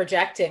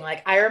projecting.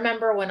 Like I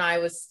remember when I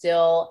was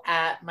still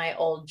at my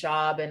old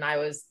job and I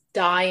was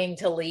dying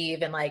to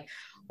leave, and like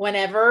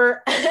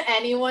whenever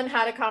anyone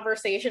had a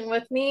conversation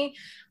with me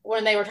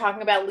when they were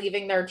talking about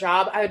leaving their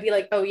job, I would be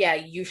like, oh yeah,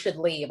 you should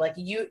leave. Like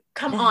you,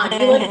 come on,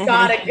 you like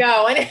gotta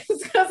go. And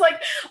it's because like,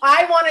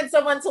 I wanted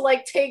someone to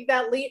like take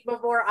that leap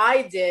before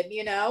I did,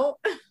 Well,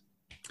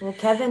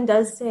 Kevin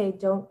does say,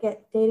 don't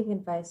get dating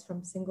advice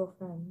from single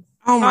friends.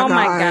 Oh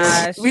my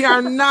gosh. We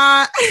are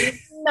not.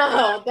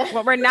 No.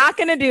 What we're not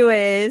going to do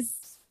is.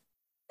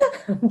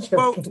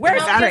 Sometimes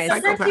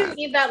you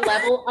need that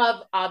level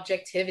of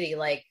objectivity.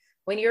 Like,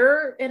 when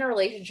you're in a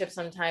relationship,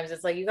 sometimes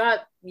it's like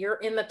you're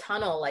in the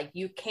tunnel, like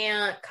you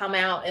can't come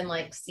out and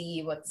like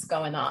see what's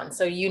going on.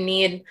 So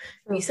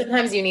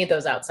sometimes you need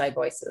those outside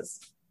voices.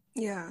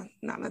 Yeah,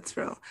 no, that's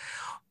real.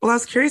 Well, I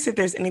was curious if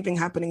there's anything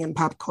happening in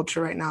pop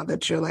culture right now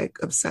that you're like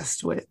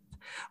obsessed with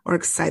or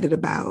excited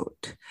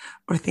about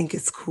or think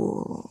is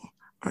cool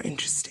or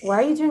interesting.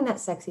 Why are you doing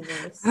that sexy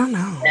voice? I don't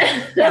know.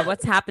 Yeah,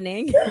 what's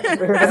happening?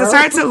 As I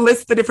started to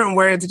list the different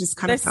words, it just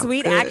kind of the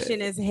sweet good.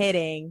 Action is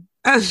hitting.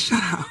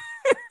 Shut up.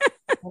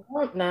 I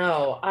don't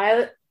know.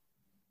 I'm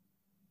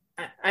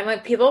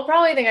like, people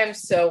probably think I'm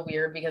so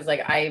weird because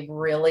like I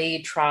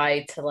really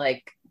try to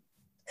like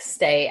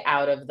stay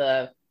out of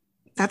the.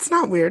 That's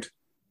not weird.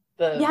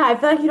 Yeah, I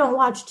feel like you don't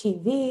watch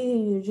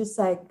TV. You're just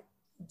like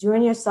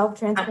doing your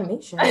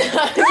self-transformation. I'm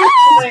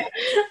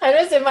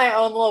just in my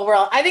own little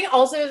world. I think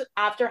also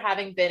after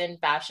having been in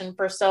fashion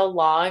for so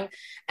long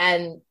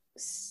and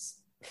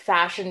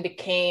fashion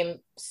became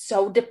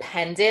so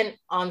dependent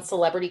on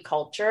celebrity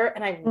culture,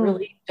 and I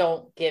really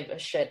don't give a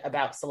shit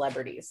about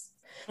celebrities.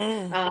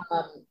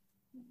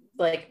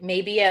 Like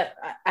maybe a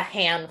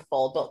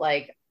handful, but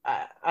like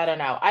I don't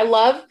know.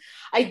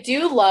 I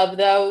do love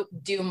though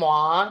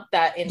DeuxMoi,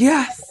 that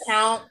Instagram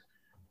account.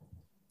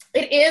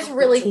 It is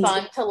really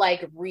fun to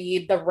like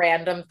read the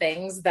random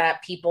things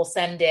that people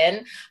send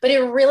in, but it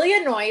really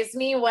annoys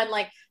me when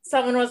like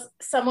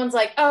someone's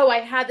like, oh, I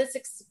had this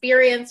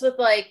experience with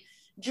like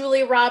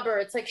Julia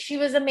Roberts, like she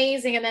was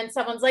amazing, and then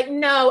someone's like,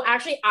 no,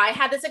 actually I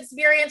had this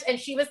experience and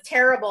she was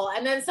terrible,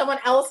 and then someone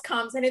else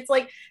comes and it's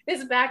like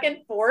this back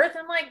and forth.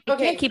 I'm like,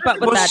 okay, you can't keep up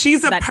with that.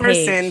 She's a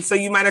person, page. So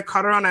you might have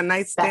caught her on a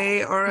nice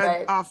day or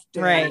an off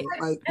day. Right.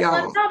 Like, and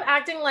let's stop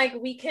acting like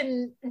we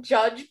can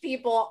judge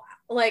people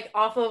like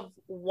off of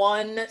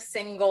one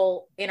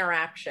single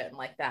interaction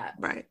like that.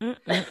 Right.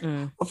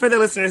 Well, for the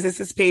listeners,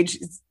 this page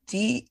is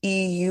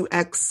DEUXMOI,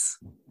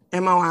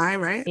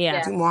 right?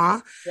 Yeah.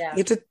 DeuxMoi. Yeah. You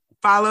have to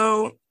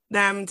follow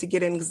them to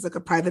get in because it's like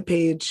a private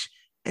page,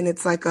 and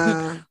it's like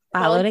a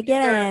follow to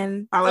get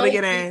in. Follow to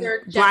get in.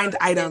 Blind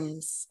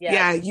items.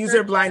 Yeah,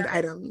 user blind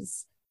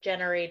items.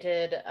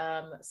 Generated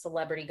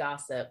celebrity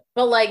gossip,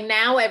 but like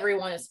now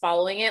everyone is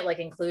following it, like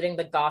including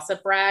the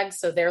gossip rags,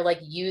 so they're like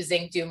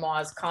using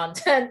DeuxMoi's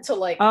content to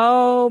like,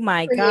 oh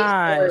my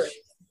gosh stories.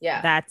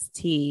 Yeah, that's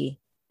tea.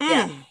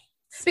 Yeah,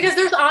 Because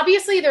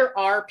there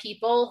are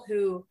people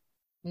who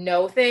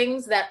know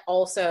things that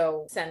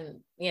also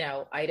send,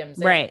 items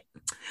in. Right.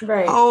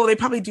 Oh, they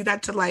probably do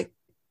that to like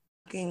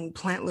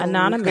plant little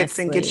nuggets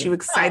and get you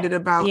excited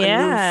about a new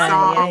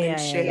song and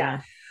shit.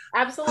 Yeah.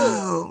 Absolutely.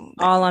 Oh,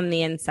 all on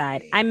the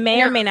inside. I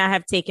may or may not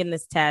have taken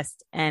this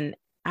test, and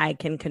I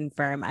can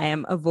confirm I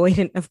am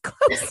avoidant of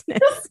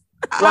closeness.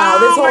 Wow,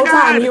 this whole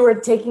time you were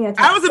taking a test.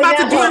 I was about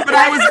to do it, but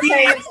I was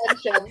being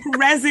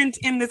present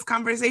in this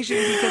conversation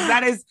because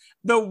that is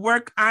the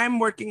work I'm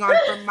working on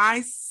for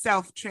my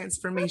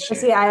self-transformation.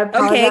 See, I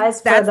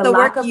apologize for that's the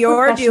lack work of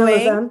you're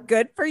doing.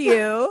 Good for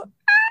you.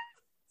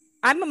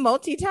 I'm a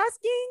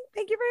multitasking.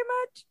 Thank you very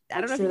much. I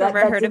don't know if you've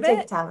ever heard of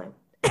it. Talent.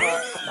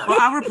 Well,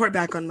 I'll report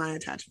back on my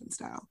attachment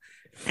style.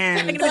 And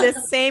I'm gonna do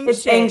the same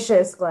it's shit.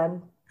 Anxious,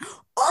 Glenn.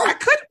 I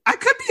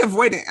could be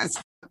avoidant as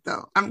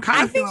though. I'm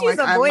kind of feeling like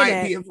I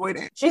might be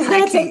avoidant. She's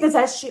gonna take the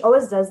test. She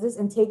always does this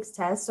and takes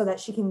tests so that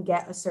she can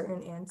get a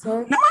certain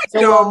answer. No, I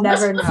don't. We'll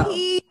never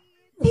know.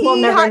 We'll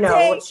never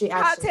know what she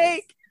actually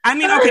is. I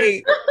mean,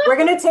 okay. We're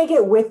gonna take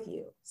it with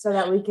you so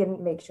that we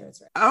can make sure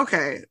it's right.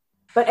 Okay.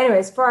 But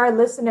anyways, for our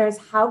listeners,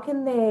 how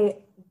can they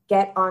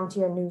get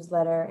onto your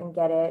newsletter and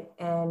get it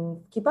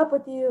and keep up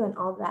with you and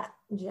all that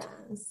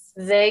jazz?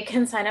 They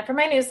can sign up for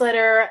my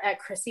newsletter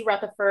at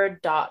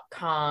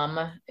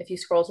chrissyrutherford.com. If you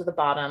scroll to the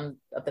bottom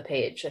of the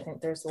page, I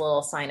think there's a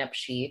little sign up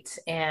sheet.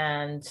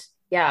 And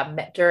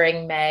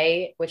during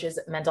May, which is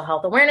Mental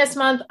Health Awareness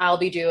Month, I'll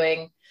be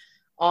doing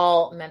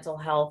all mental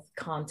health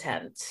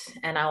content.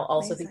 And I'll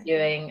also be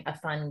doing a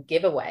fun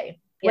giveaway.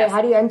 Wait,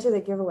 how do you enter the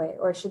giveaway?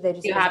 Or should they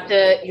just... You have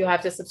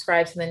to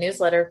subscribe to the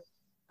newsletter.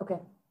 Okay.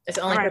 It's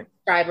only for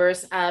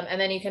subscribers.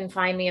 And then you can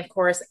find me, of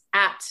course,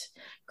 at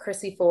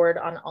Chrissy Ford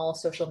on all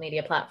social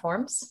media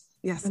platforms.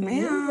 Yes,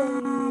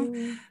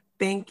 ma'am.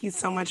 Thank you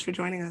so much for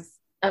joining us.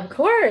 Of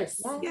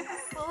course.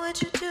 Yes. What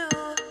would you do?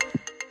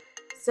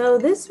 So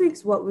this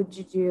week's What Would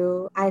You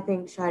Do? I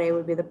think Sade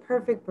would be the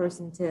perfect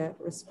person to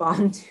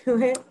respond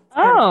to it.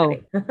 Oh.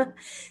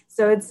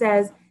 So it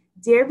says,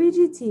 Dear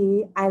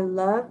BGT, I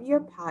love your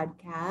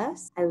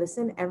podcast. I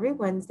listen every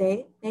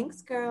Wednesday.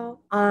 Thanks,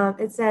 girl.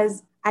 It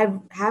says, I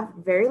have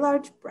very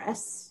large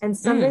breasts and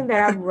something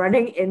that I'm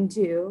running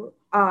into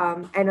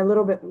and a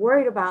little bit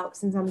worried about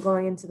since I'm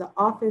going into the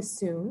office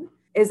soon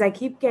is I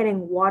keep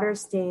getting water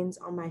stains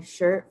on my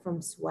shirt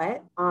from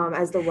sweat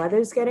as the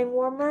weather's getting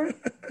warmer.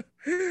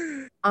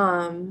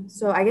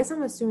 So I guess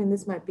I'm assuming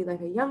this might be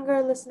like a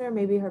younger listener.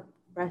 Maybe her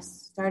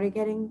breasts started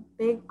getting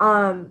big.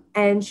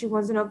 And she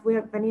wants to know if we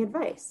have any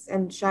advice.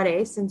 And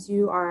Sade, since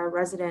you are a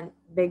resident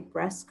big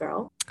breast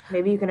girl,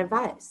 maybe you can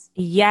advise.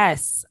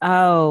 Yes.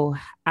 Oh,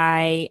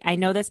 I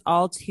know this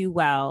all too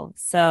well.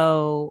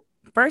 So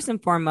first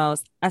and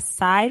foremost,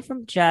 aside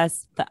from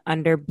just the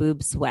under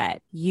boob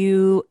sweat,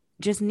 you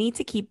just need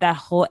to keep that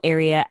whole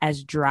area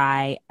as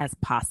dry as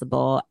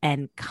possible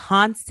and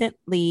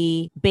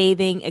constantly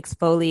bathing,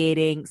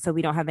 exfoliating so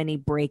we don't have any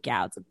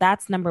breakouts.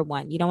 That's number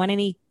one. You don't want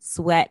any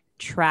sweat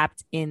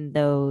trapped in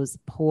those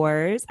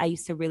pores. I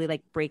used to really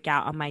like break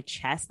out on my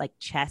chest, like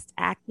chest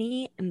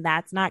acne, and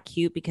that's not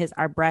cute because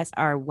our breasts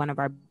are one of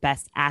our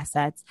best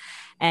assets.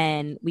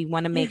 And we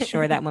want to make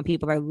sure that when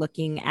people are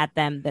looking at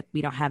them that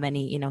we don't have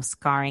any,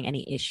 scarring,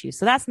 any issues.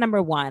 So that's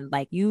number one.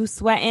 Like you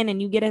sweating and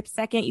you get a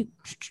second, you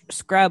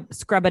scrub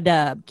a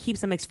dub, keep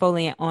some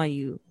exfoliant on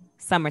you.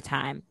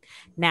 Summertime.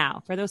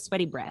 Now for those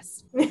sweaty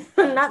breasts.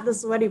 Not the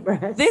sweaty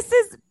breasts. This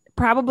is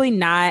probably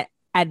not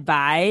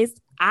advised.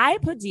 I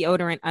put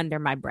deodorant under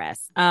my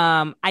breasts.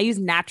 I use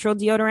natural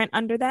deodorant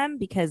under them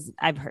because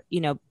I've heard,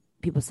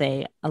 people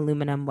say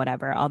aluminum,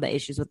 whatever, all the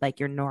issues with like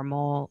your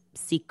normal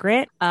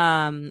secret.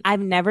 I've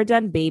never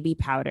done baby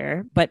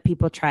powder, but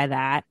people try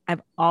that.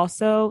 I've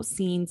also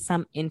seen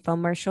some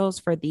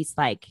infomercials for these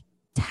like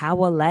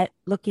towelette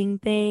looking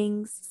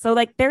things. So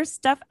like there's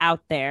stuff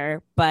out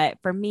there, but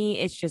for me,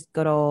 it's just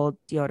good old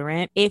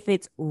deodorant. If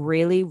it's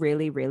really,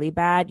 really, really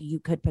bad, you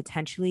could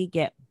potentially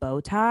get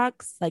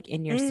Botox like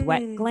in your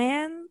sweat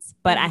glands,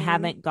 but I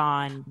haven't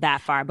gone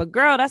that far. But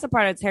girl, that's a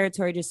part of the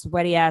territory, just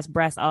sweaty ass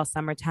breasts all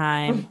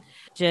summertime.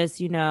 Just,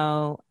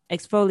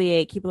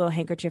 exfoliate, keep a little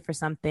handkerchief or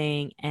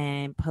something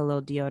and put a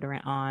little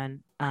deodorant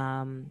on.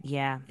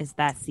 It's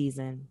that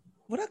season.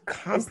 What a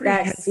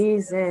comprehensive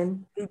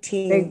season.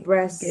 routine. Big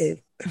breasts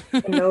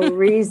for no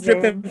reason.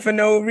 Dripping for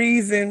no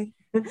reason.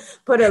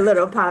 Put a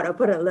little powder,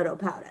 put a little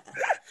powder.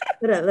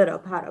 Put a little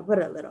powder, put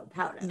a little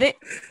powder.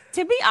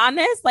 To be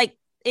honest, like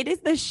it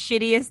is the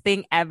shittiest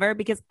thing ever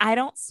because I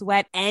don't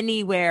sweat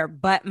anywhere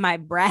but my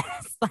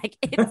breasts. Like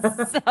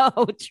it's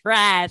so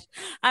trash.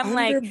 I'm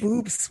under like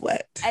boob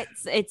sweat.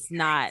 It's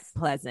not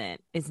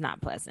pleasant. It's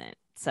not pleasant.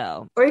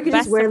 So or you could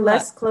just wear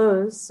less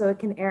clothes so it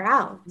can air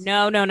out.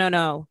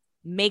 No.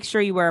 Make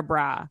sure you wear a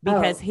bra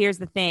because here's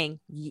the thing.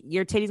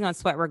 Your titty's going to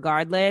sweat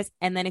regardless.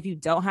 And then if you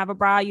don't have a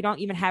bra, you don't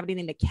even have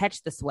anything to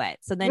catch the sweat.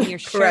 So then your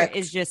shirt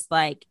is just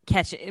like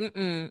catch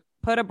it.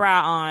 Put a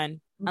bra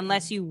on.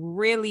 unless you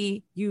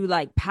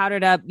like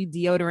powdered up, you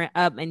deodorant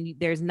up, and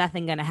there's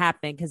nothing going to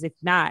happen. Because if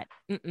not,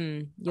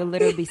 you'll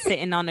literally be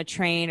sitting on a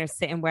train or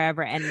sitting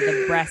wherever, and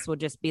the breast will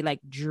just be like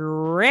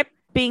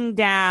dripping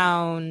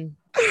down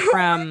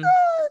from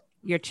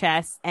your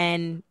chest,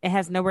 and it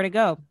has nowhere to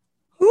go.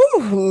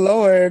 Ooh,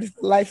 Lord,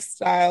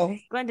 lifestyle.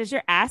 Glenn, does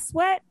your ass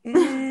sweat?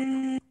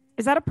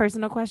 Is that a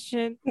personal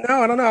question?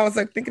 No, I don't know. I was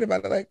like thinking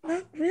about it, like,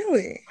 not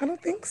really. I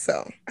don't think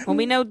so. Well,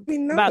 we know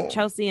about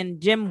Chelsea and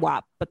Gym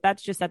WAP, but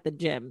that's just at the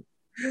gym.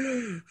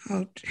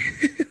 Oh,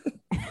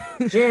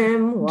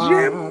 Gym WAP.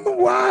 Gym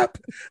WAP.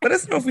 Let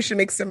us know if we should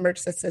make some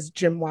merch that says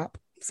Gym WAP,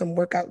 some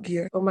workout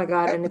gear. Oh my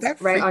God, and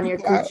it's right on your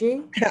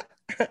coochie?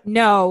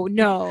 No.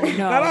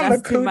 Not on the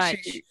too coochie.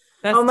 Much.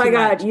 That's oh my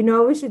God, much. You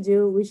know what we should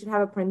do? We should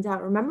have a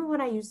printout. Remember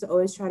when I used to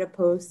always try to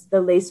post the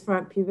lace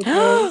front pubic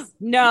hairs?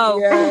 No.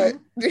 Yeah.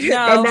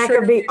 No. And that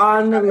could be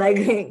on the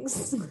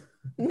leggings.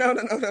 No.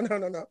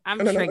 I'm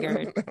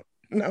triggered.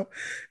 No.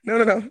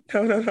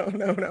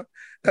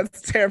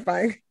 That's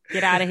terrifying.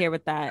 Get out of here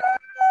with that.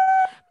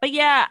 But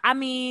yeah, I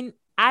mean,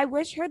 I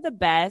wish her the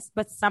best,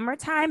 but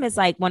summertime is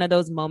like one of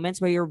those moments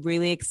where you're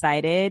really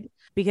excited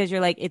because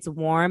you're like, it's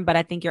warm, but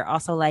I think you're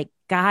also like,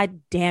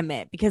 God damn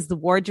it, because the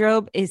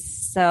wardrobe is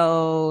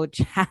so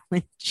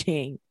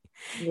challenging.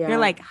 Yeah. You're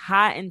like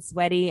hot and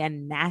sweaty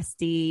and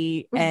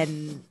nasty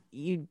and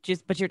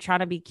but you're trying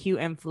to be cute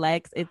and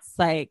flex. It's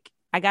like,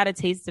 I got a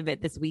taste of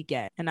it this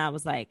weekend and I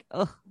was like,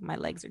 oh, my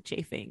legs are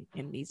chafing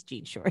in these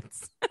jean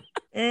shorts.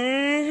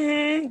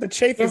 The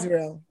chafe is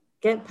real.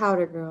 Get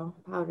powder, girl.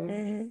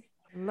 Powder.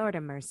 Lord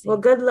of mercy. Well,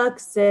 good luck,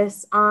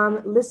 sis.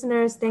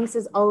 Listeners, thanks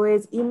as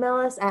always. Email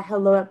us at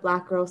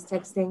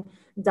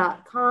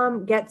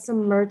hello@blackgirlstexting.com. Get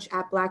some merch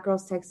at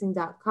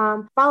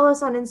blackgirlstexting.com. Follow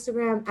us on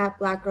Instagram at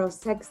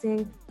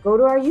blackgirlstexting. Go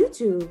to our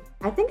YouTube.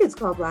 I think it's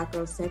called Black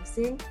Girls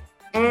Texting.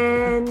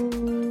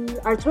 And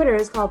our Twitter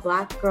is called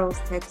Black Girls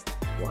Text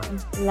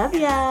 1. Love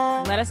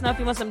ya. Let us know if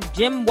you want some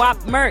Gym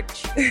WAP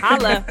merch.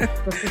 Holla.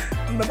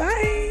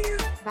 Bye-bye.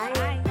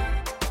 Bye.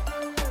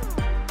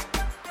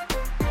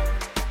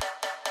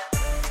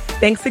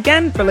 Thanks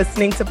again for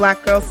listening to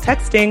Black Girls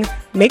Texting.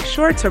 Make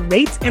sure to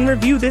rate and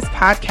review this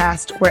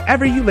podcast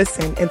wherever you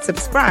listen and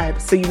subscribe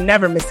so you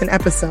never miss an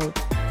episode.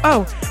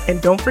 Oh,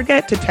 and don't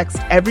forget to text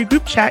every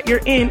group chat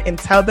you're in and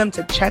tell them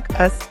to check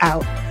us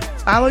out.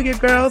 Follow your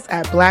girls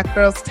at Black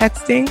Girls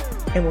Texting,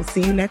 and we'll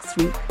see you next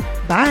week.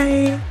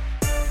 Bye.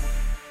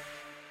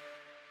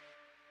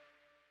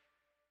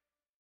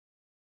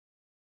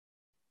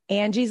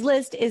 Angie's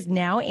List is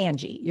now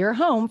Angie, your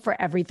home for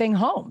everything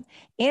home.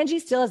 Angie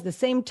still has the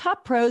same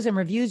top pros and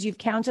reviews you've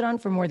counted on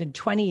for more than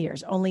 20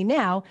 years. Only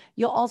now,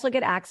 you'll also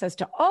get access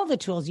to all the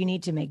tools you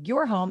need to make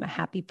your home a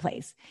happy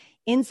place.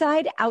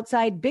 Inside,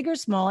 outside, big or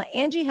small,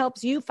 Angie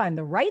helps you find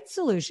the right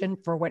solution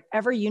for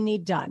whatever you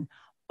need done,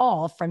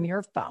 all from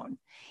your phone.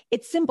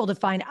 It's simple to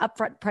find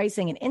upfront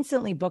pricing and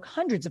instantly book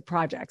hundreds of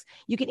projects.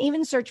 You can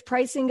even search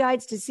pricing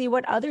guides to see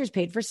what others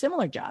paid for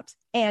similar jobs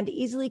and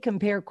easily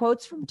compare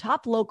quotes from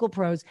top local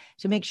pros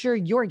to make sure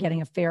you're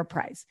getting a fair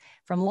price.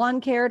 From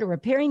lawn care to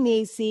repairing the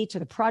AC to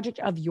the project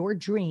of your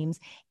dreams,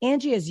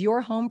 Angie has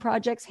your home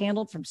projects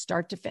handled from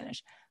start to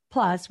finish.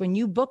 Plus, when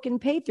you book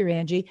and pay through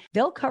Angie,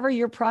 they'll cover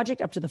your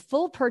project up to the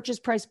full purchase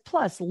price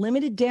plus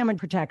limited damage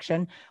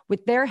protection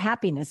with their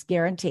happiness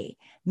guarantee.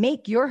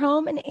 Make your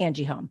home an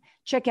Angie home.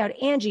 Check out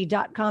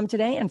Angie.com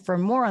today. And for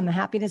more on the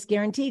happiness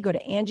guarantee, go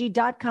to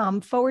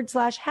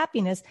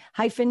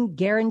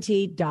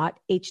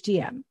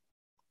Angie.com/happiness-guarantee.htm.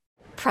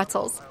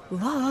 Pretzels.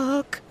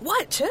 Look.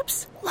 What,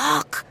 Chips?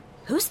 Look.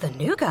 Who's the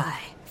new guy?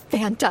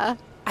 Fanta.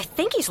 I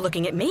think he's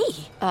looking at me.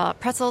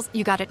 Pretzels,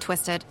 you got it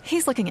twisted.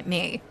 He's looking at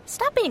me.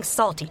 Stop being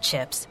salty,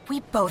 Chips. We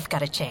both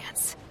got a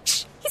chance.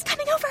 Shh, he's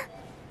coming over.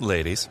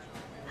 Ladies.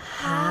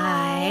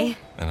 Hi.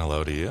 And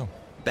hello to you.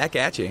 Back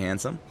at you,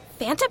 handsome.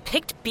 Fanta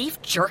picked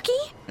beef jerky?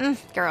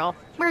 Girl,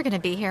 we're gonna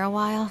be here a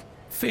while.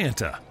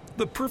 Fanta,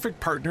 the perfect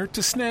partner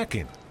to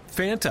snacking.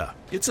 Fanta,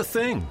 it's a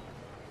thing.